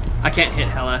care. I can't hit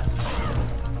HELA.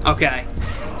 Okay.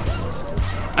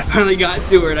 I finally got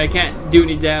to her and I can't do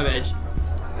any damage.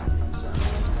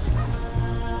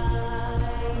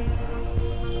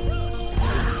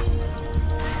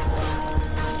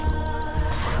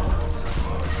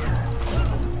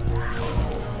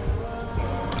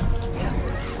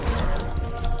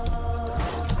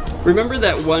 Remember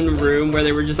that one room where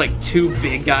there were just like two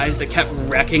big guys that kept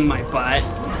wrecking my butt?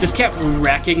 Just kept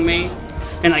wrecking me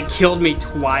and like killed me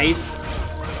twice?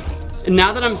 And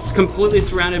now that I'm completely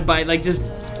surrounded by like just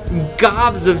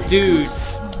gobs of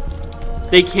dudes,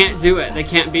 they can't do it. They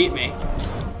can't beat me.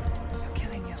 You're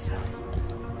killing yourself.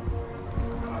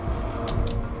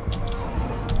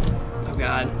 Oh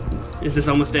god. Is this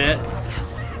almost it?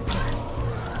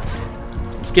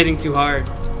 It's getting too hard.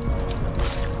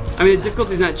 I mean, the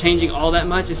difficulty's not changing all that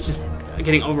much, it's just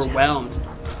getting overwhelmed.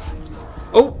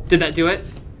 Oh, did that do it?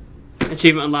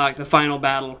 Achievement unlocked, the final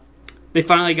battle. They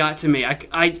finally got to me.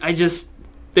 I just...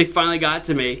 They finally got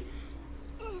to me.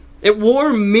 It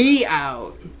wore me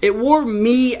out. It wore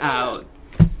me out.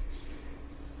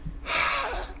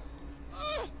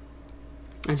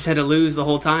 I just had to lose the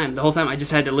whole time. The whole time I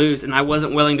just had to lose, and I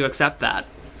wasn't willing to accept that.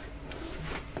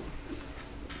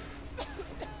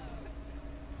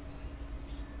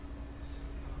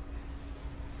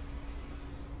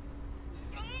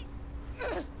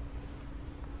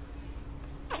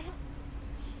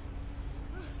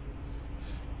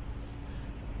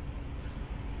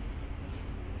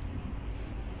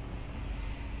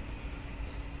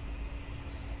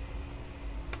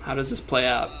 How does this play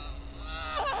out?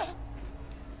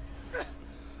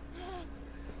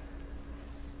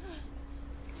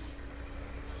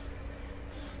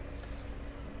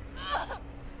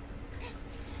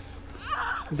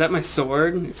 Is that my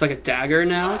sword? It's like a dagger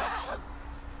now?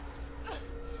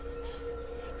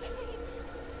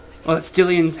 Oh, that's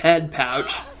Dillian's head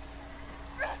pouch.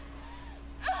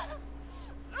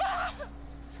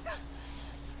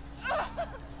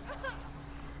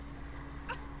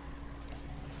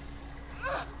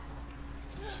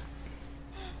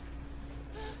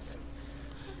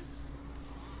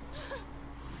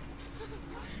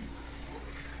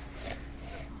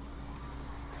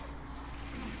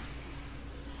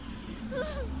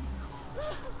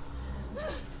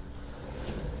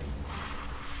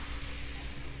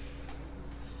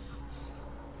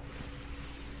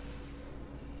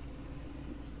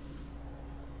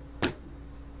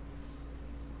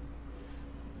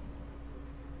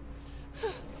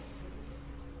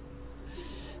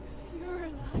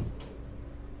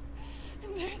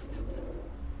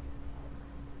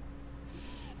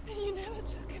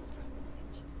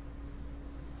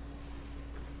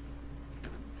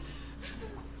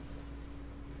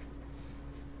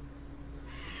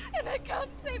 And I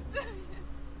can't save them.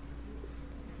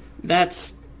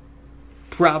 That's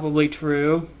probably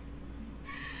true.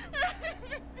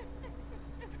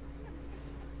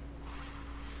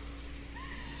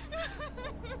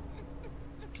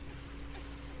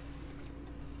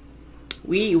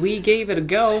 We gave it a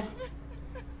go.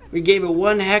 We gave it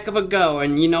one heck of a go,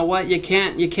 and you know what? You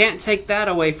can't take that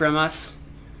away from us.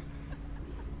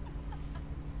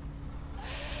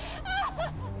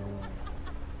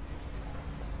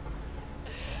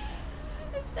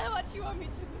 Is that what you want me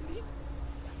to believe?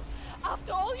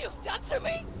 After all you've done to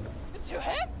me? And to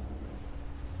him?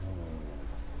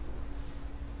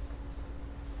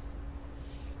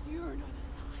 You're not a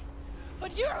liar,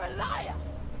 but you're a liar!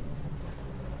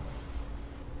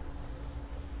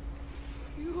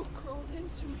 You crawled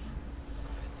into me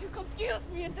to confuse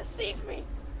me and deceive me.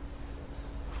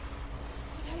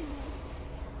 But I know it's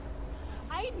him.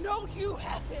 I know you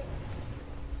have him.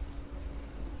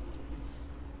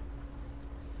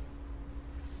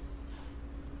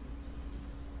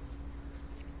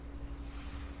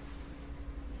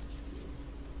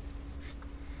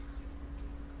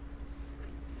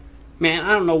 Man,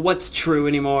 I don't know what's true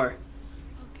anymore.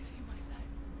 I'll give you my life.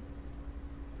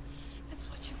 That's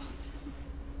what you want, isn't it?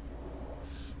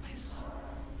 My soul.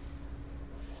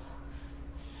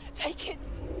 Take it.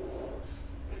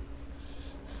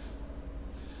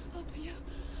 I'll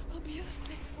be a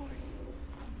slave for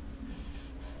you.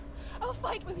 I'll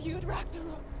fight with you at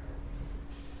Ragnarok.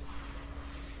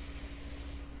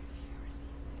 If you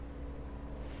release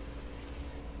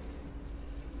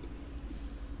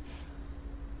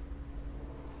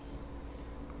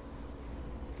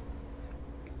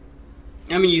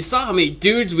it. I mean, you saw how many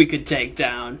dudes we could take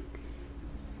down.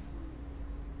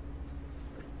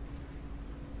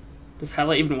 Does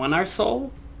HELA even want our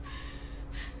soul?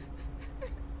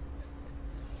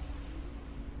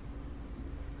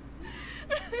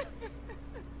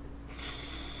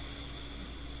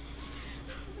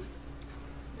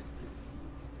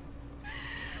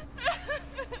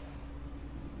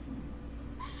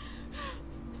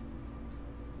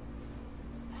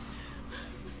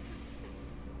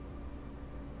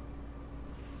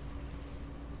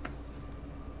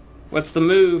 What's the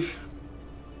move?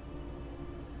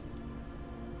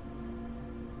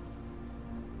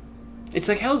 It's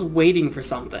like HELA's waiting for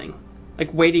something.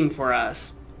 Like waiting for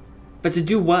us. But to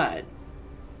do what?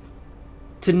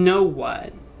 To know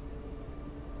what?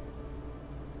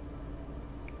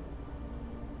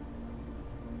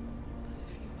 But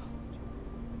if you won't,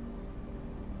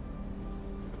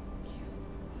 you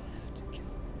will have to kill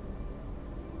me.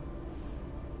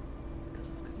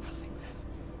 Because I've got nothing left.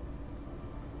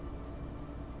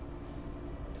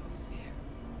 No fear.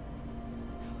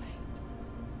 No hate.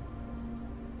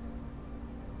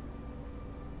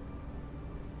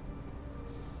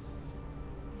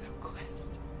 No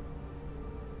quest.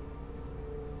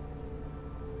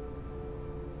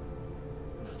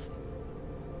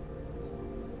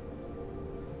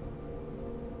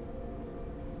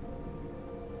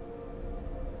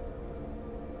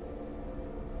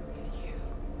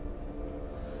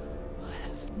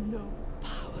 no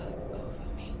power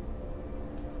over me.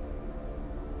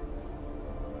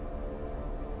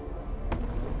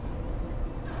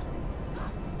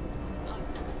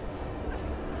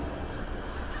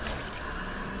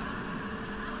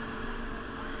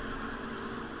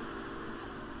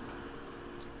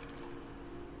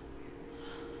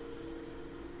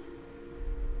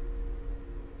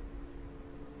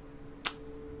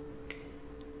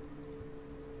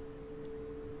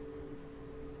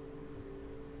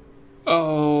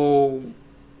 Oh.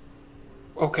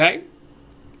 Okay.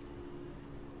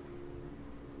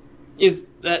 Is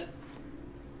that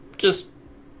just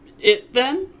it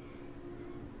then?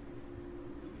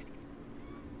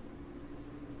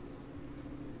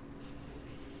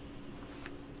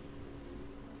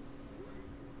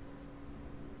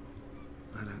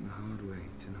 I learned the hard way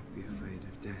to not be afraid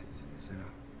of death, so...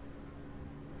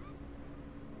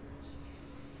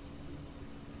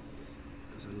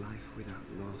 Because a life without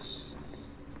loss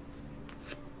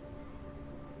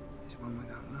is one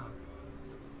without love.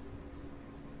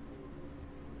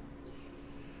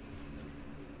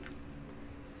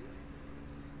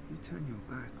 You turn your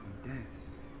back on death,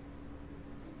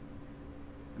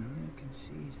 and all you can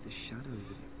see is the shadow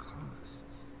that it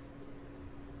casts.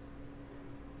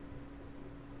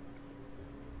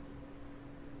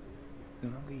 The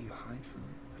longer you hide from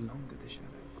it, the longer the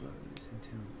shadow grows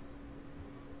until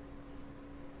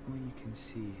all you can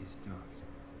see is darkness.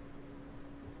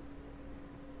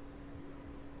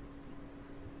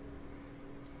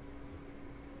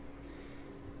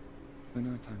 When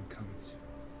our time comes,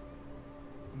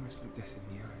 we must look death in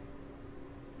the eye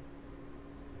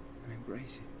and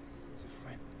embrace it as a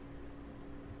friend.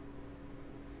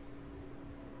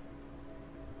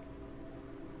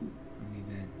 Only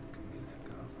then can we let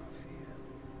go of our fear.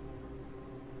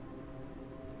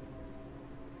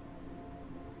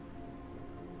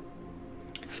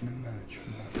 And emerge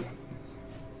from that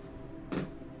darkness.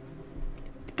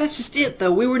 That's just it,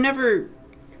 though. We were never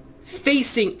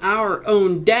facing our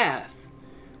own death.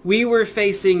 We were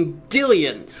facing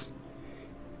Dillion's.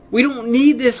 We don't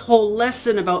need this whole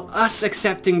lesson about us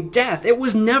accepting death. It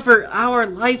was never our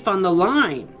life on the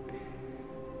line.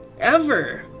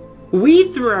 Ever.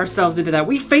 We threw ourselves into that.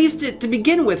 We faced it to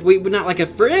begin with. We were not like a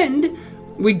friend.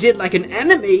 We did like an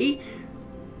enemy.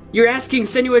 You're asking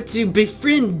Senua to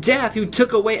befriend death, who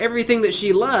took away everything that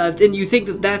she loved, and you think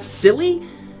that that's silly?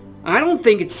 I don't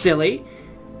think it's silly.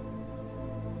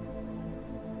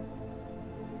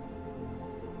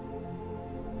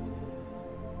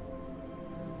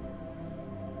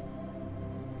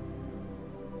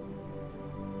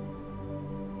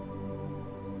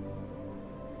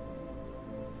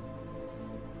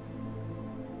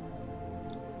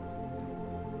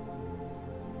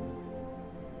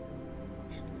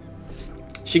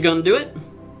 She gonna do it?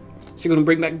 She gonna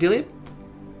bring back Dillion?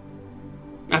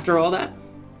 After all that?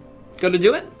 Gonna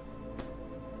do it?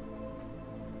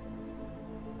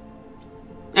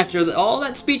 After all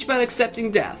that speech about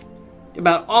accepting death,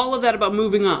 about all of that about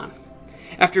moving on,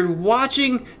 after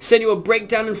watching Senua break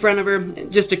down in front of her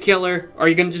just to kill her, are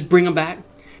you gonna just bring him back?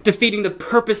 Defeating the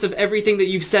purpose of everything that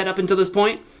you've set up until this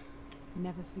point?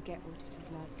 Never forget what it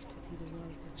is like to see the world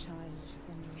as a child,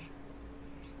 Senua.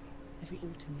 Every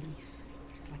autumn leaf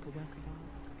is like a work of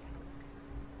art.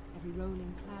 Every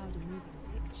rolling cloud a moving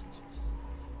picture.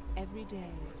 Every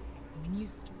day, a new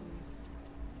story.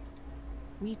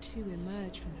 We too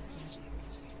emerge from this magic,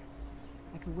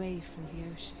 like a wave from the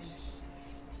ocean,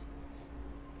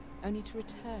 only to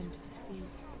return to the sea.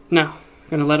 No,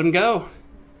 gonna let him go.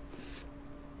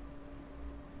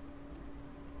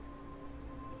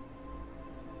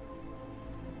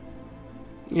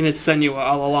 And it's Senua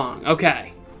all along.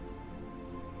 Okay.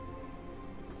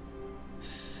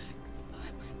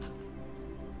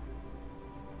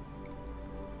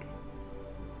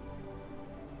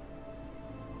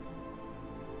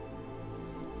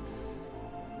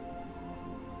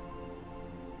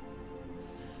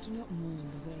 Do not mourn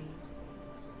the waves,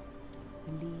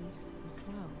 the leaves and the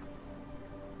clouds.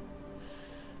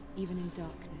 Even in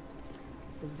darkness,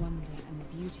 the wonder and the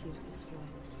beauty of this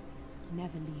world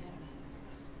never leaves us.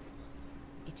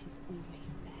 It is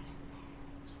always there,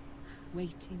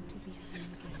 waiting to be seen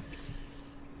again.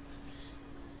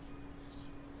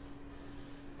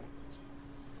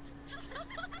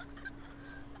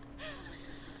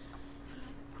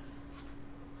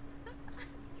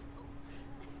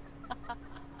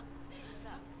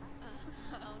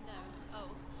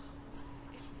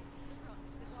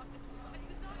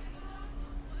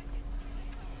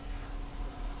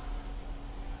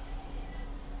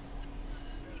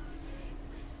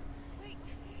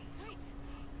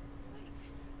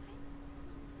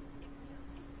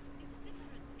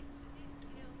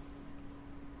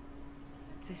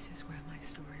 This is where my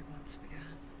story once began.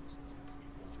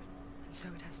 And so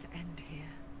it has to end here.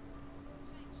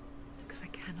 Because I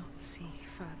cannot see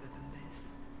further than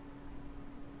this.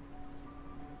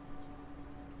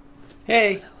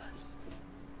 Hey. Follow us.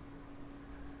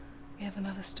 We have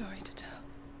another story to tell.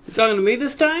 You talking to me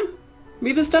this time?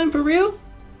 Me this time for real?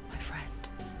 My friend.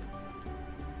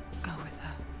 Go with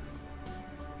her.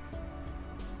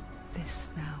 This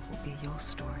now will be your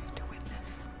story to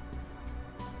witness.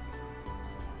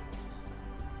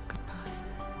 Goodbye.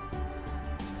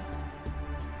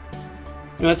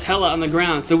 And that's HELA on the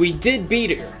ground. So we did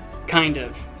beat her. Kind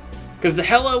of. Because the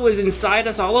HELA was inside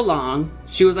us all along.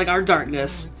 She was like our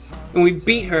darkness. And we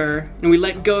beat her, and we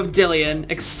let go of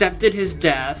Dillion, accepted his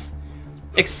death,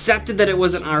 accepted that it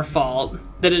wasn't our fault,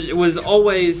 that it was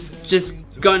always just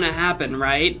gonna happen,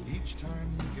 right?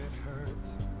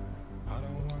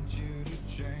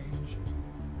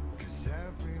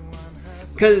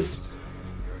 Because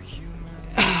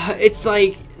it's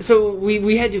like, so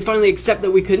we had to finally accept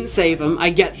that we couldn't save him. I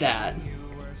get that.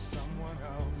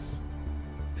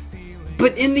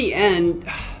 But in the end,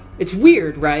 it's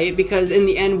weird, right? Because in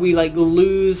the end we like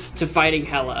lose to fighting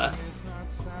HELA.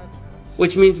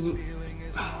 Which means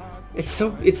it's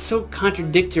so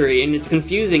contradictory and it's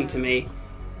confusing to me.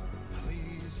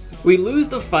 We lose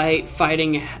the fight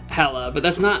fighting HELA, but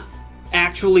that's not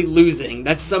actually losing.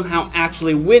 That's somehow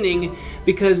actually winning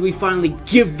because we finally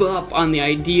give up on the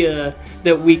idea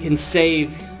that we can save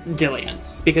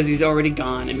Dillion because he's already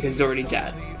gone and because he's already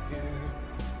dead.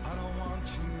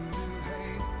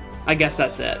 I guess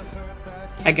that's it.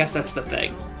 I guess that's the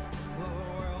thing.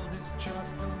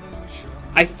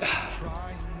 I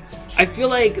feel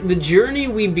like the journey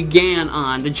we began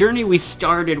on, the journey we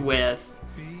started with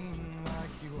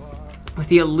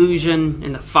the illusion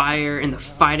and the fire and the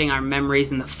fighting our memories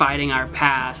and the fighting our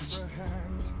past,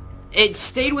 it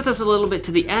stayed with us a little bit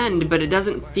to the end, but it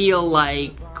doesn't feel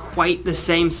like quite the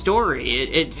same story.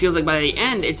 It feels like by the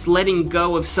end it's letting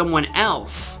go of someone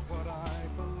else.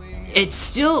 It's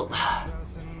still...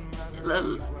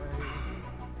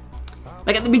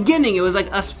 Like at the beginning it was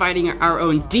like us fighting our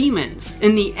own demons.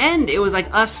 In the end it was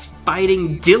like us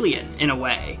fighting Dillion in a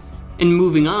way and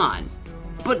moving on.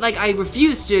 But like I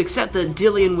refused to accept that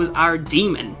Dillion was our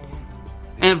demon.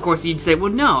 And of course you'd say,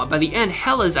 well no, by the end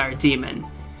HELA's our demon.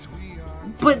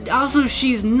 But also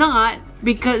she's not,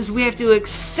 because we have to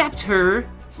accept her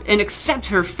and accept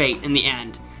her fate in the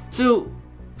end. So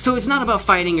it's not about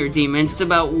fighting your demons, it's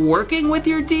about working with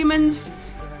your demons.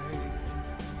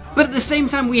 But at the same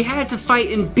time, we had to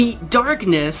fight and beat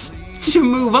darkness to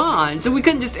move on. So we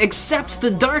couldn't just accept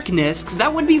the darkness, because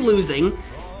that would be losing.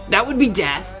 That would be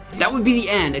death. That would be the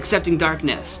end, accepting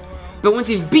darkness. But once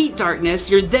you've beat darkness,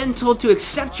 you're then told to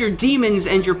accept your demons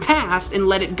and your past and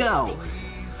let it go.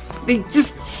 They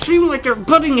just seem like they're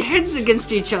butting heads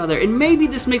against each other. And maybe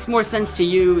this makes more sense to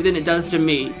you than it does to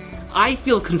me. I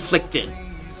feel conflicted.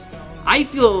 I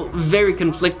feel very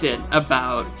conflicted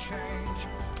about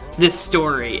this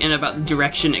story and about the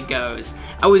direction it goes.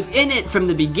 I was in it from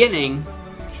the beginning.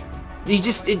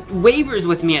 It wavers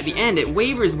with me at the end. It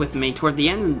wavers with me toward the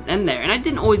end there. And I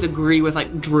didn't always agree with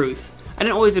like Druth. I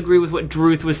didn't always agree with what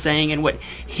Druth was saying and what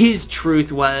his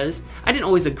truth was. I didn't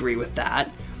always agree with that.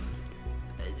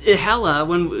 HELA,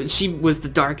 when she was the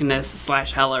darkness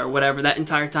slash HELA or whatever, that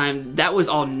entire time, that was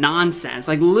all nonsense.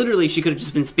 Like, literally, she could have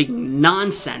just been speaking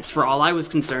nonsense for all I was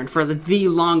concerned for the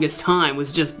longest time.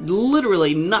 Was just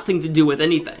literally nothing to do with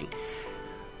anything.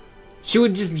 She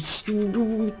would just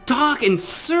talk in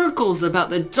circles about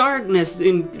the darkness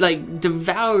and, like,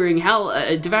 devouring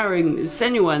devouring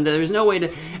Senua, and there was no way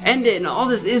to end it, and all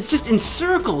this. It's just in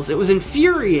circles. It was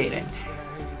infuriating.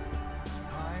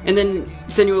 And then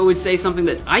Senua would say something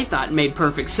that I thought made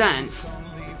perfect sense.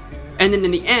 And then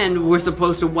in the end, we're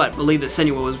supposed to, what, believe that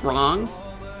Senua was wrong?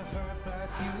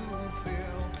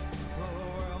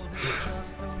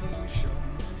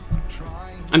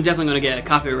 I'm definitely going to get a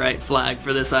copyright flag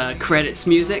for this credits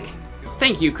music.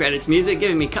 Thank you, credits music,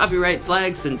 giving me copyright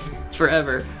flags since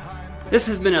forever. This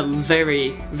has been a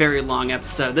very, very long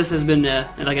episode. This has been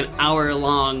like an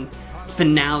hour-long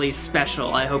finale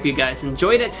special. I hope you guys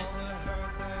enjoyed it.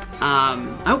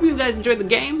 I hope you guys enjoyed the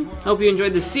game. I hope you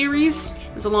enjoyed the series.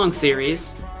 It's a long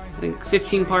series. I think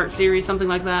 15-part series, something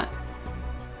like that.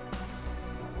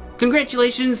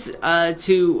 Congratulations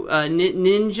to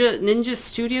Ninja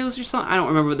Studios or something. I don't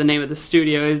remember what the name of the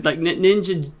studio is. Like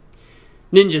Ninja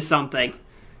something.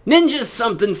 Ninja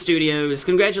something Studios.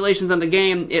 Congratulations on the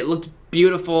game. It looked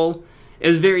beautiful. It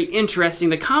was very interesting.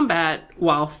 The combat,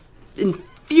 while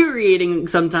infuriating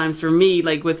sometimes for me,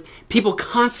 like with people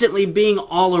constantly being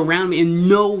all around me and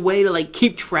no way to like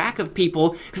keep track of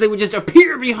people because they would just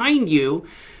appear behind you.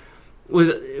 Was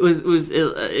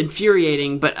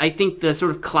infuriating. But I think the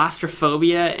sort of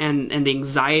claustrophobia and the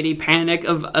anxiety panic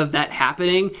of that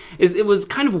happening it was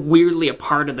kind of weirdly a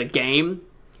part of the game.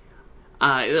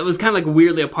 It was kind of like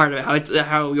weirdly a part of it,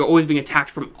 how you're always being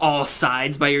attacked from all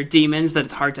sides by your demons, that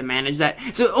it's hard to manage that.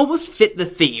 So it almost fit the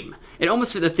theme. It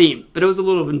almost fit the theme, but it was a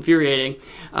little infuriating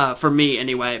for me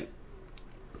anyway.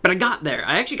 But I got there.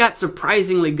 I actually got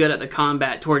surprisingly good at the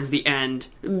combat towards the end,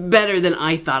 better than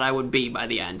I thought I would be by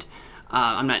the end.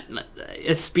 I'm not,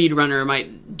 a speedrunner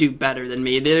might do better than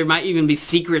me. There might even be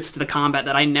secrets to the combat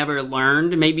that I never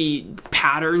learned, maybe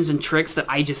patterns and tricks that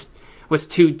I just was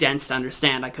too dense to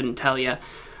understand. I couldn't tell you.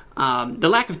 The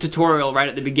lack of tutorial right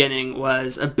at the beginning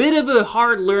was a bit of a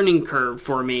hard learning curve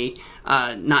for me,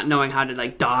 not knowing how to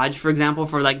like dodge, for example,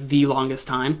 for like the longest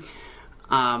time.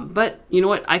 But you know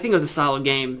what? I think it was a solid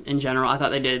game in general. I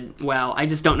thought they did well. I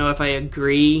just don't know if I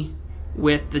agree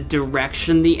with the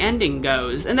direction the ending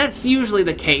goes. And that's usually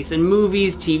the case in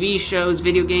movies, TV shows,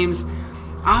 video games.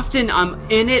 Often I'm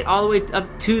in it all the way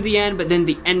up to the end, but then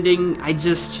the ending, I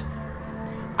just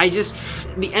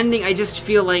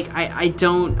feel like I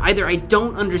don't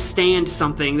understand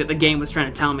something that the game was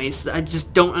trying to tell me. I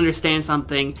just don't understand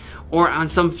something, or on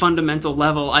some fundamental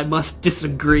level I must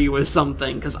disagree with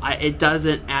something, because it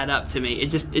doesn't add up to me. It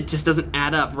just doesn't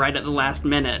add up right at the last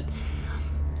minute.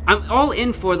 I'm all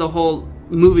in for the whole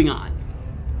moving on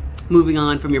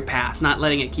from your past, not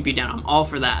letting it keep you down. I'm all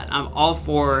for that. I'm all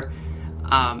for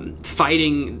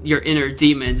fighting your inner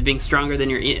demons, being stronger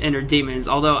than your inner demons,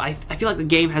 although I feel like the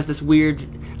game has this weird,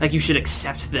 like, you should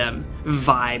accept them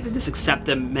vibe, this accept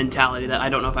them mentality that I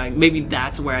don't know if maybe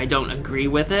that's where I don't agree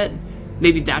with it.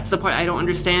 Maybe that's the part I don't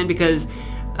understand, because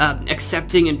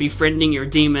accepting and befriending your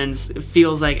demons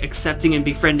feels like accepting and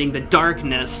befriending the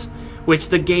darkness, which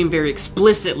the game very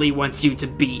explicitly wants you to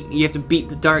beat. You have to beat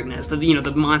the darkness, the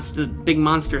monster, the big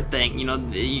monster thing,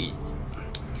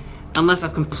 unless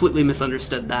I've completely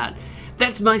misunderstood that.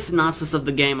 That's my synopsis of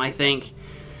the game, I think.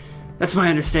 That's my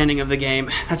understanding of the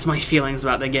game. That's my feelings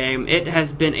about the game. It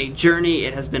has been a journey.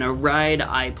 It has been a ride.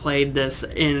 I played this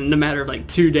in a matter of like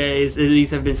 2 days. These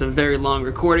have been some very long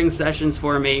recording sessions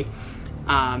for me.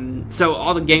 So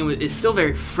all the game is still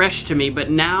very fresh to me, but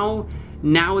now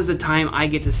is the time I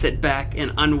get to sit back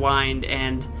and unwind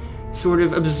and sort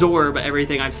of absorb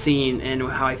everything I've seen and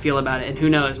how I feel about it. And who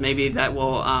knows, maybe that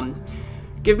will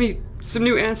give me some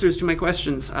new answers to my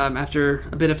questions after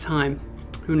a bit of time.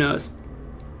 Who knows?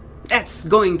 That's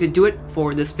going to do it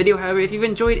for this video. However, if you've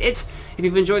enjoyed it, if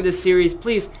you've enjoyed this series,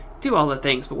 please do all the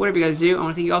things. But whatever you guys do, I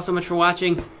want to thank you all so much for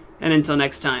watching. And until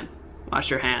next time, wash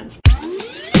your hands.